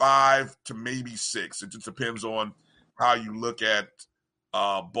say 5 to maybe 6. It just depends on how you look at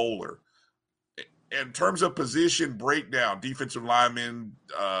Bowler. In terms of position breakdown, defensive linemen,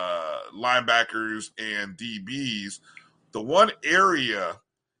 linebackers, and DBs, the one area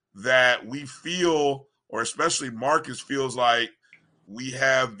that we feel, or especially Marcus feels like we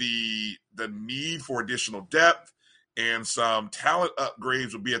have the need for additional depth and some talent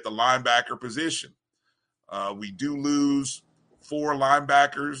upgrades will be at the linebacker position. We do lose 4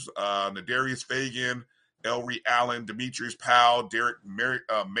 linebackers, Nadarius Fagan, Elry Allen, Demetrius Powell, Derek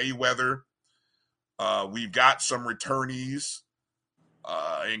Mayweather. We've got some returnees,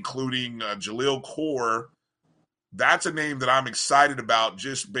 including Jaleel Kaur. That's a name that I'm excited about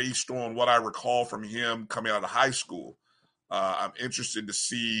just based on what I recall from him coming out of high school. I'm interested to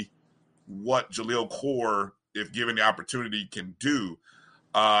see what Jaleel Kaur, if given the opportunity, can do.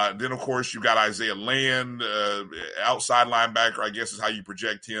 Then, of course, you've got Isaiah Land, outside linebacker, I guess is how you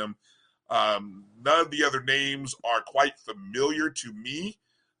project him. None of the other names are quite familiar to me.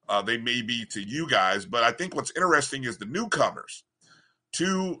 They may be to you guys, but I think what's interesting is the newcomers.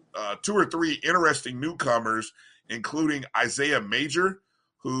 Two or 3 interesting newcomers, including Isaiah Major,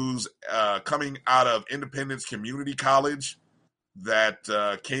 who's coming out of Independence Community College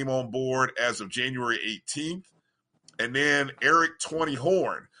that came on board as of January 18th. And then Eric 20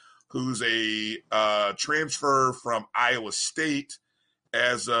 Horn, who's a transfer from Iowa State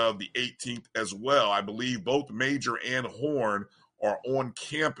as of the 18th as well. I believe both Major and Horn are on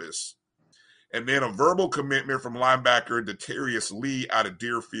campus. And then a verbal commitment from linebacker Detarius Lee out of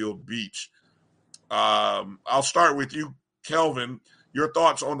Deerfield Beach. I'll start with you, Kelvin. Your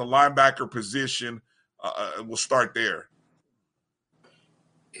thoughts on the linebacker position. We'll start there.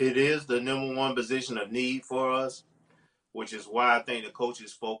 It is the number 1 position of need for us, which is why I think the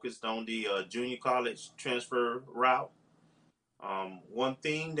coaches focused on the junior college transfer route. One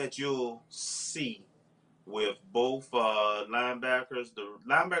thing that you'll see with both linebackers, the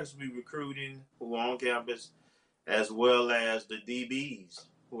linebackers we recruiting who are on campus, as well as the DBs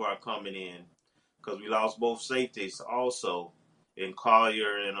who are coming in, because we lost both safeties also in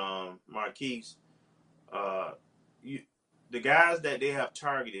Collier and Marquise. The guys that they have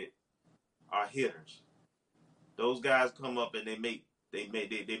targeted are hitters. Those guys come up and they make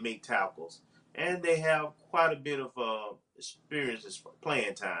tackles, and they have quite a bit of experience as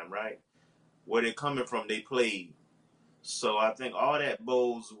playing time, right? Where they're coming from, they played. So I think all that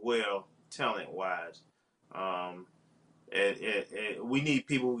bodes well talent-wise. And we need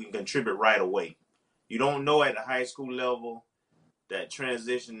people who can contribute right away. You don't know at the high school level that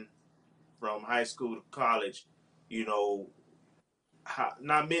transition from high school to college,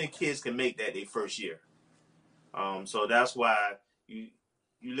 not many kids can make that their first year. So that's why you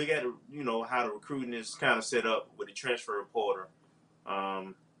look at, how the recruiting is kind of set up with the transfer portal.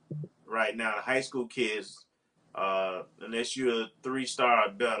 Right now, the high school kids, unless you're a 3-star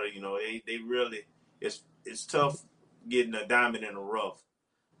or better, they really, it's tough getting a diamond in the rough.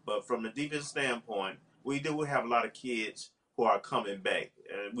 But from the defense standpoint, we do have a lot of kids who are coming back.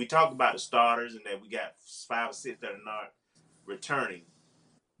 We talked about the starters and that we got 5 or 6 that are not returning.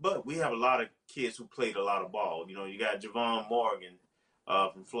 But we have a lot of kids who played a lot of ball. You got Javon Morgan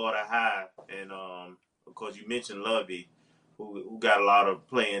from Florida High, and of course you mentioned Lovey, who got a lot of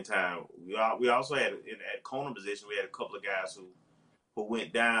playing time. We also had at corner position we had a couple of guys who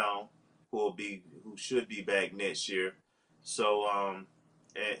went down, who should be back next year. So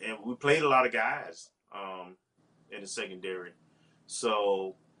and we played a lot of guys in the secondary.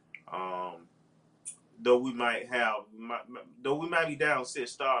 So though we might be down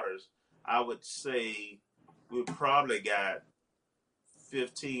 6 starters, I would say we probably got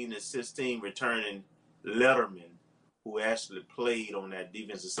 15 to 16 returning lettermen who actually played on that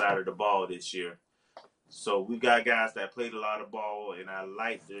defensive side of the ball this year. So we've got guys that played a lot of ball, and I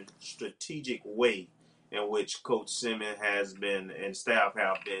like the strategic way in which Coach Simmons has been and staff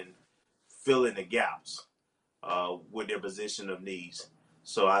have been filling the gaps with their position of needs.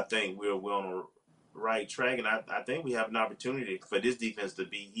 So I think we're on the right track, and I think we have an opportunity for this defense to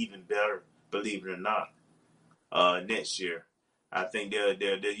be even better, believe it or not, next year. I think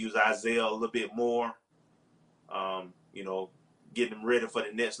they'll use Isaiah a little bit more, getting him ready for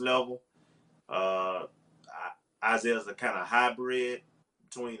the next level. Isaiah's a kind of hybrid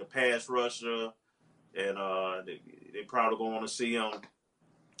between a pass rusher and they probably going to want to see him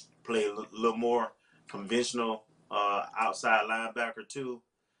play a little more conventional outside linebacker too,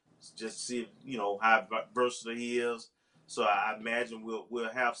 just to see how versatile he is. So I imagine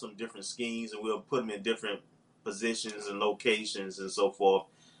we'll have some different schemes and we'll put him in different positions and locations and so forth,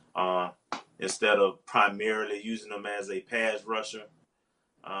 instead of primarily using him as a pass rusher.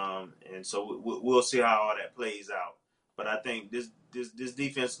 And so we'll see how all that plays out. But I think this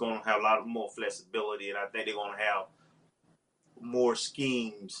defense is going to have a lot more flexibility, and I think they're going to have more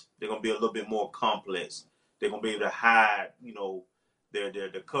schemes. They're going to be a little bit more complex. They're going to be able to hide, their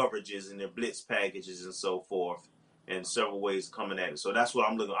coverages and their blitz packages and so forth, in several ways coming at it. So that's what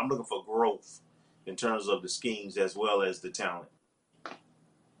I'm looking. I'm looking for growth in terms of the schemes as well as the talent.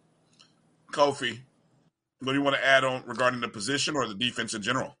 Kofi, what do you want to add on regarding the position or the defense in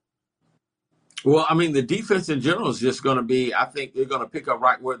general? Well, I mean, the defense in general is just going to be, I think they're going to pick up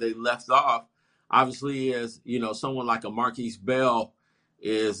right where they left off. Obviously, as someone like a Marquise Bell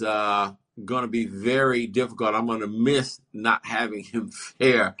is going to be very difficult. I'm going to miss not having him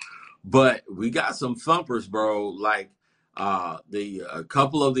there. But we got some thumpers, bro, like a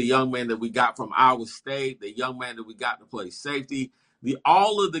couple of the young men that we got from Iowa State, the young man that we got to play safety.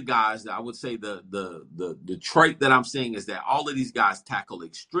 All of the guys, that I would say the trait that I'm seeing is that all of these guys tackle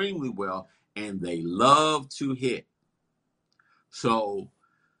extremely well, and they love to hit. So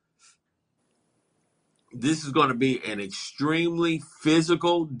this is going to be an extremely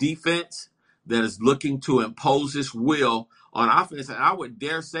physical defense that is looking to impose its will on offense. And I would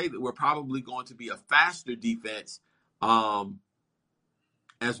dare say that we're probably going to be a faster defense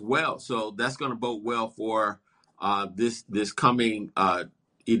as well. So that's going to bode well for this coming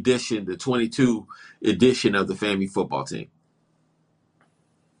edition, the 22 edition of the FAMU football team.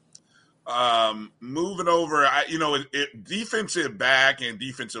 Moving over, defensive back and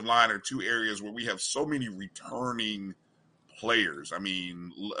defensive line are two areas where we have so many returning players. I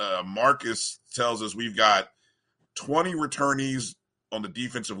mean, Marcus tells us we've got 20 returnees on the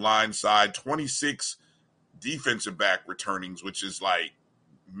defensive line side, 26 defensive back returnings, which is like,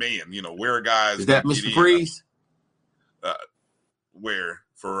 man, where are guys? Is that Mr. Freeze? Where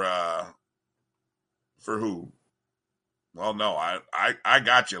for who? Well, no, I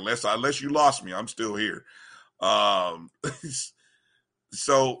got you. Unless you lost me, I'm still here.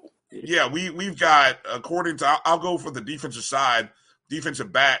 So yeah, we've got, according to, I'll go for the defensive side,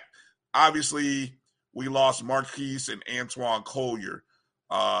 defensive back. Obviously, we lost Marquise and Antoine Collier,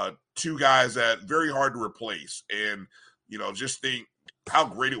 two guys that very hard to replace. And just think how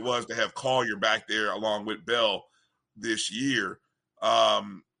great it was to have Collier back there along with Bell this year. A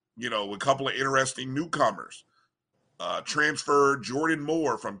couple of interesting newcomers. Transfer Jordan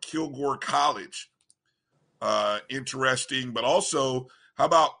Moore from Kilgore College. Interesting, but also, how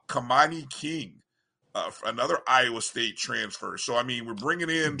about Kamani King, another Iowa State transfer? So, I mean, we're bringing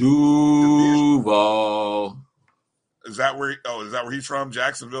in Duval. Is that where he's from?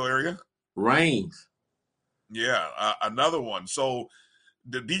 Jacksonville area? Raines. Yeah, another one. So,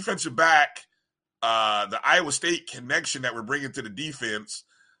 the defensive back, the Iowa State connection that we're bringing to the defense,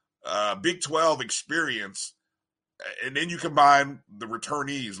 Big 12 experience. And then you combine the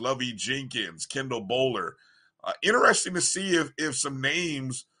returnees, Lovey Jenkins, Kendall Bowler. Interesting to see if some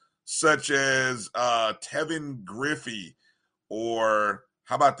names such as Tevin Griffey, or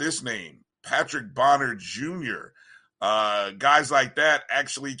how about this name, Patrick Bonner Jr., guys like that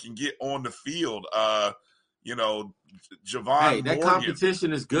actually can get on the field. Javon Hey, that Morgan.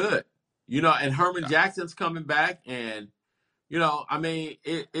 competition is good. And Herman Jackson's coming back, and I mean,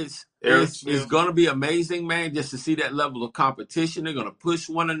 it's going to be amazing, man, just to see that level of competition. They're going to push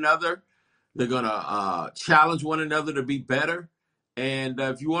one another. They're going to challenge one another to be better. And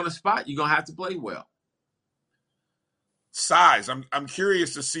if you want a spot, you're going to have to play well. Size. I'm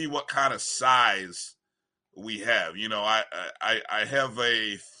curious to see what kind of size we have. You know, I have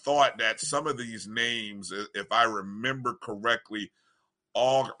a thought that some of these names, if I remember correctly,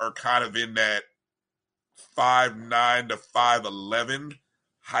 all are kind of in that 5'9" to 5'11"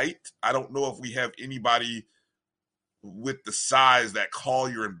 height. I don't know if we have anybody with the size that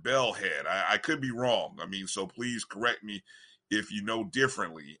Collier and Bell had. I could be wrong. I mean, so please correct me if you know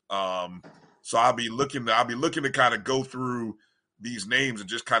differently. So I'll be looking to kind of go through these names and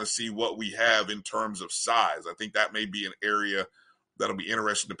just kind of see what we have in terms of size. I think that may be an area that'll be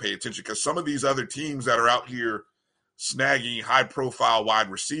interesting to pay attention, because some of these other teams that are out here snagging high profile wide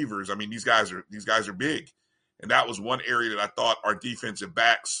receivers, I mean, these guys are big. And that was one area that I thought our defensive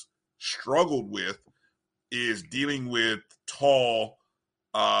backs struggled with, is dealing with tall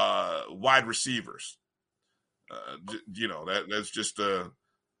wide receivers. You know, that's just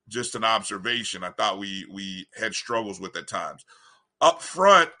an observation I thought we had struggles with at times. Up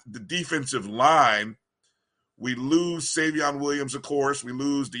front, the defensive line, we lose Savion Williams, of course. We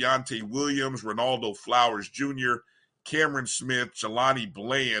lose Deontay Williams, Ronaldo Flowers Jr., Cameron Smith, Jelani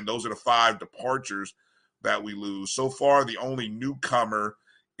Bland. Those are the 5 departures that we lose. So far, the only newcomer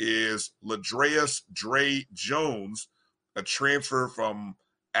is Ladreus Dre Jones, a transfer from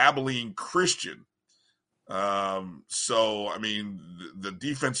Abilene Christian. So, I mean, the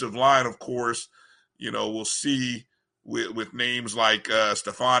defensive line, of course, you know, we'll see with names like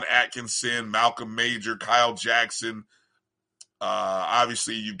Stephon Atkinson, Malcolm Major, Kyle Jackson.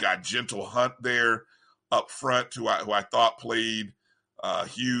 Obviously, you've got Gentle Hunt there up front, who I thought played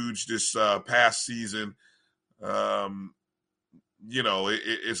huge this past season. You know,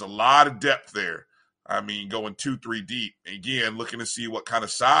 it's a lot of depth there. I mean, going 2-3 deep. Again, looking to see what kind of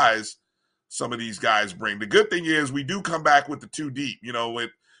size some of these guys bring. The good thing is we do come back with the 2 deep. You know,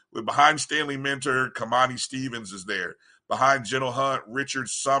 with behind Stanley Mentor, Kamani Stevens is there. Behind Gentle Hunt, Richard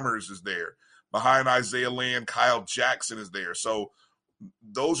Summers is there. Behind Isaiah Land, Kyle Jackson is there. So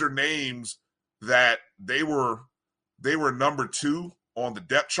those are names that they were number 2 on the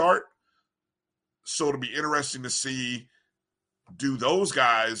depth chart. So it'll be interesting to see, do those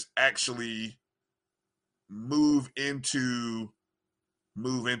guys actually move into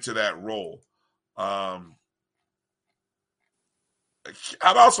that role? How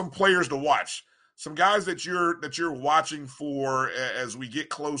about some players to watch? Some guys that you're watching for as we get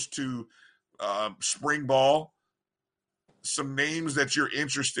close to spring ball. Some names that you're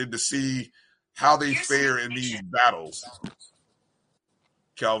interested to see how they fare in these battles.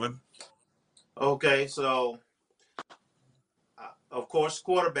 Kelvin. Okay, so of course,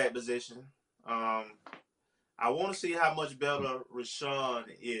 quarterback position. I want to see how much better Rashawn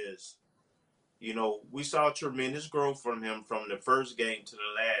is. You know, we saw tremendous growth from him from the first game to the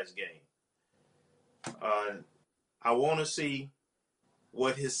last game. I want to see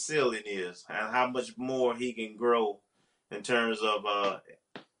what his ceiling is and how much more he can grow in terms of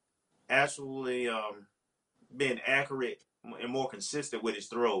actually being accurate and more consistent with his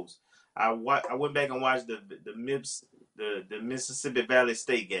throws. I went back and watched the Mississippi Valley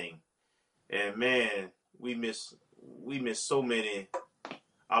State game, and man, we missed so many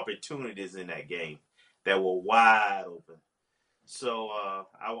opportunities in that game that were wide open. So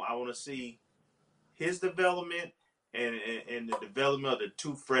I want to see his development and the development of the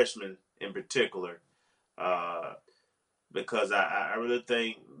 2 freshmen in particular, because I really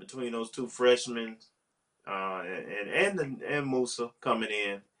think between those 2 freshmen and Musa coming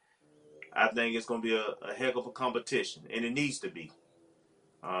in, I think it's going to be a heck of a competition, and it needs to be.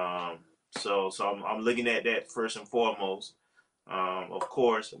 So I'm looking at that first and foremost. Of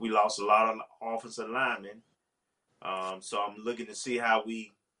course, we lost a lot of offensive linemen, so I'm looking to see how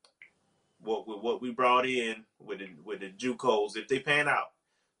what we brought in with the JUCOs, if they pan out,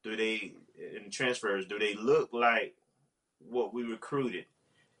 in transfers, do they look like what we recruited,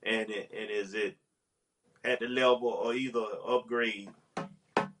 and is it at the level or either upgrade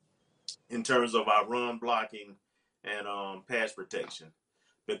in terms of our run blocking and pass protection,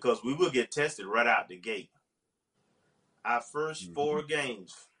 because we will get tested right out the gate. Our first 4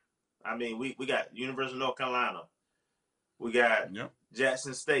 games, I mean, we got University of North Carolina, we got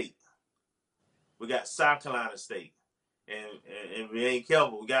Jackson State, we got South Carolina State, and we ain't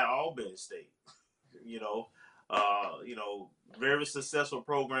careful, we got Auburn State. You know, very successful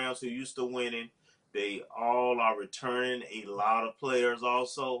programs who used to winning. They all are returning a lot of players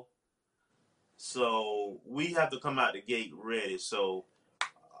also. So we have to come out the gate ready. So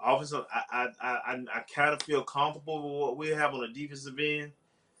obviously, I kind of feel comfortable with what we have on the defensive end.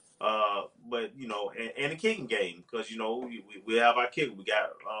 But, you know, and the kicking game, because, you know, we have our kicker. We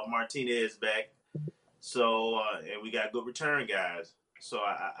got Martinez back. So, and we got good return guys. So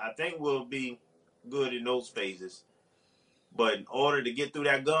I think we'll be good in those phases. But in order to get through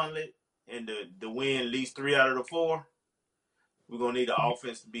that gauntlet and to win at least 3 out of the 4, we're going to need the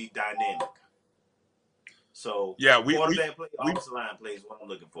offense to be dynamic. So, Yeah, quarterback play, offensive line play is what I'm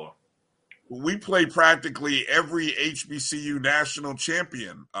looking for. We play practically every HBCU national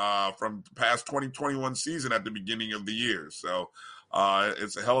champion from the past 2021 season at the beginning of the year. So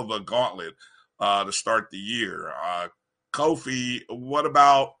it's a hell of a gauntlet to start the year. Kofi, what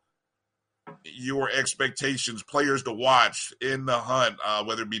about your expectations, players to watch in the hunt,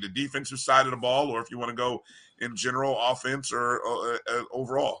 whether it be the defensive side of the ball or if you want to go in general offense or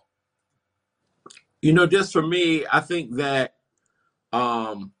overall? Just for me, I think that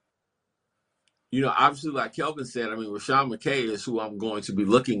obviously, like Kelvin said, Rashawn McKay is who I'm going to be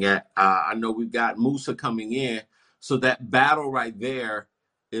looking at. I know we've got Musa coming in. So that battle right there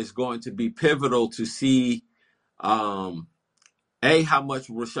is going to be pivotal to see, how much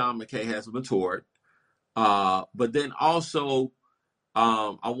Rashawn McKay has matured. But then also,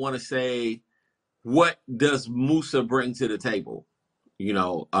 I want to say, what does Musa bring to the table?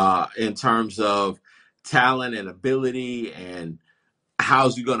 In terms of talent and ability, and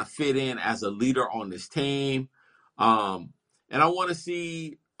how's he going to fit in as a leader on this team? And I want to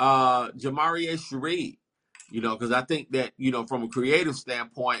see Jamarius Shareed, because I think that, from a creative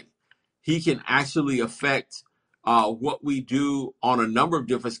standpoint, he can actually affect what we do on a number of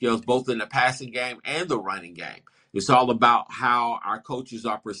different scales, both in the passing game and the running game. It's all about how our coaches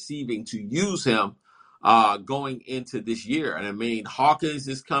are perceiving to use him going into this year. And Hawkins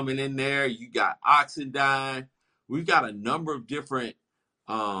is coming in there. You got Oxendine. We've got a number of different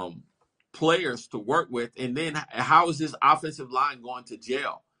players to work with. And then how is this offensive line going to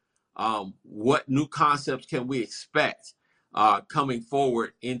gel? What new concepts can we expect coming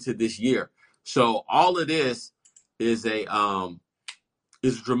forward into this year? So all of this is a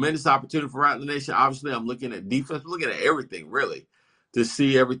tremendous opportunity for Rattler Nation. Obviously, I'm looking at defense, looking at everything really to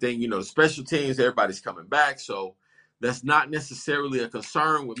see everything. Special teams, everybody's coming back, so that's not necessarily a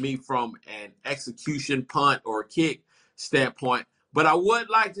concern with me from an execution, punt, or kick standpoint. But I would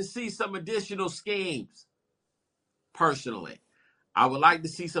like to see some additional schemes. Personally, I would like to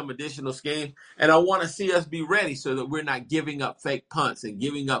see some additional schemes, and I want to see us be ready so that we're not giving up fake punts and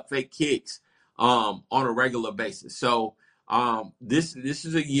giving up fake kicks on a regular basis. So this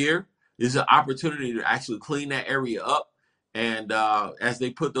is a year. This is an opportunity to actually clean that area up. And as they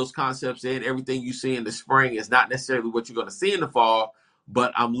put those concepts in, everything you see in the spring is not necessarily what you're going to see in the fall,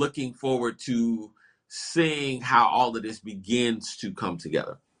 but I'm looking forward to seeing how all of this begins to come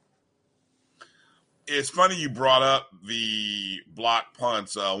together. It's funny you brought up the block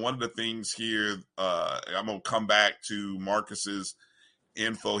punts. One of the things here, I'm going to come back to Marcus's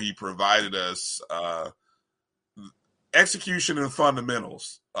info he provided us. Execution and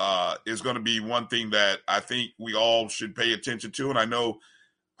fundamentals is going to be one thing that I think we all should pay attention to, and I know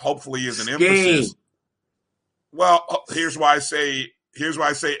hopefully is an emphasis. Well, here's why I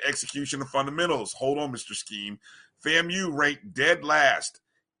say execution and fundamentals. Hold on, Mr. Scheme. FAMU ranked dead last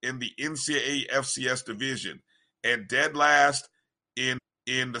in the NCAA FCS division and dead last in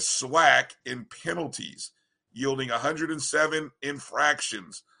the SWAC in penalties, yielding 107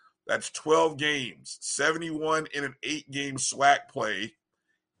 infractions. That's 12 games, 71 in an 8-game SWAC play,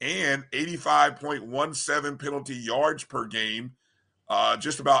 and 85.17 penalty yards per game,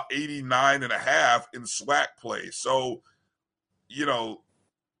 just about 89.5 in SWAC play. So,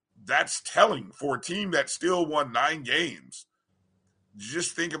 that's telling for a team that still won 9 games.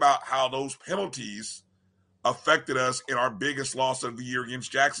 Just think about how those penalties affected us in our biggest loss of the year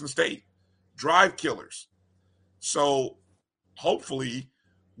against Jackson State. Drive killers. So hopefully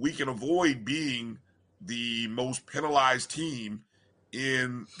we can avoid being the most penalized team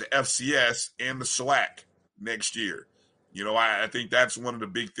in the FCS and the SWAC next year. I think that's one of the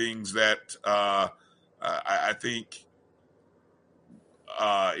big things that I think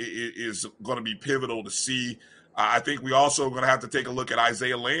is going to be pivotal to see. I think we also are going to have to take a look at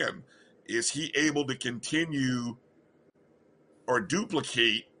Isaiah Land. Is he able to continue or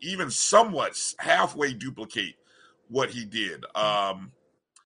duplicate, even somewhat halfway duplicate what he did?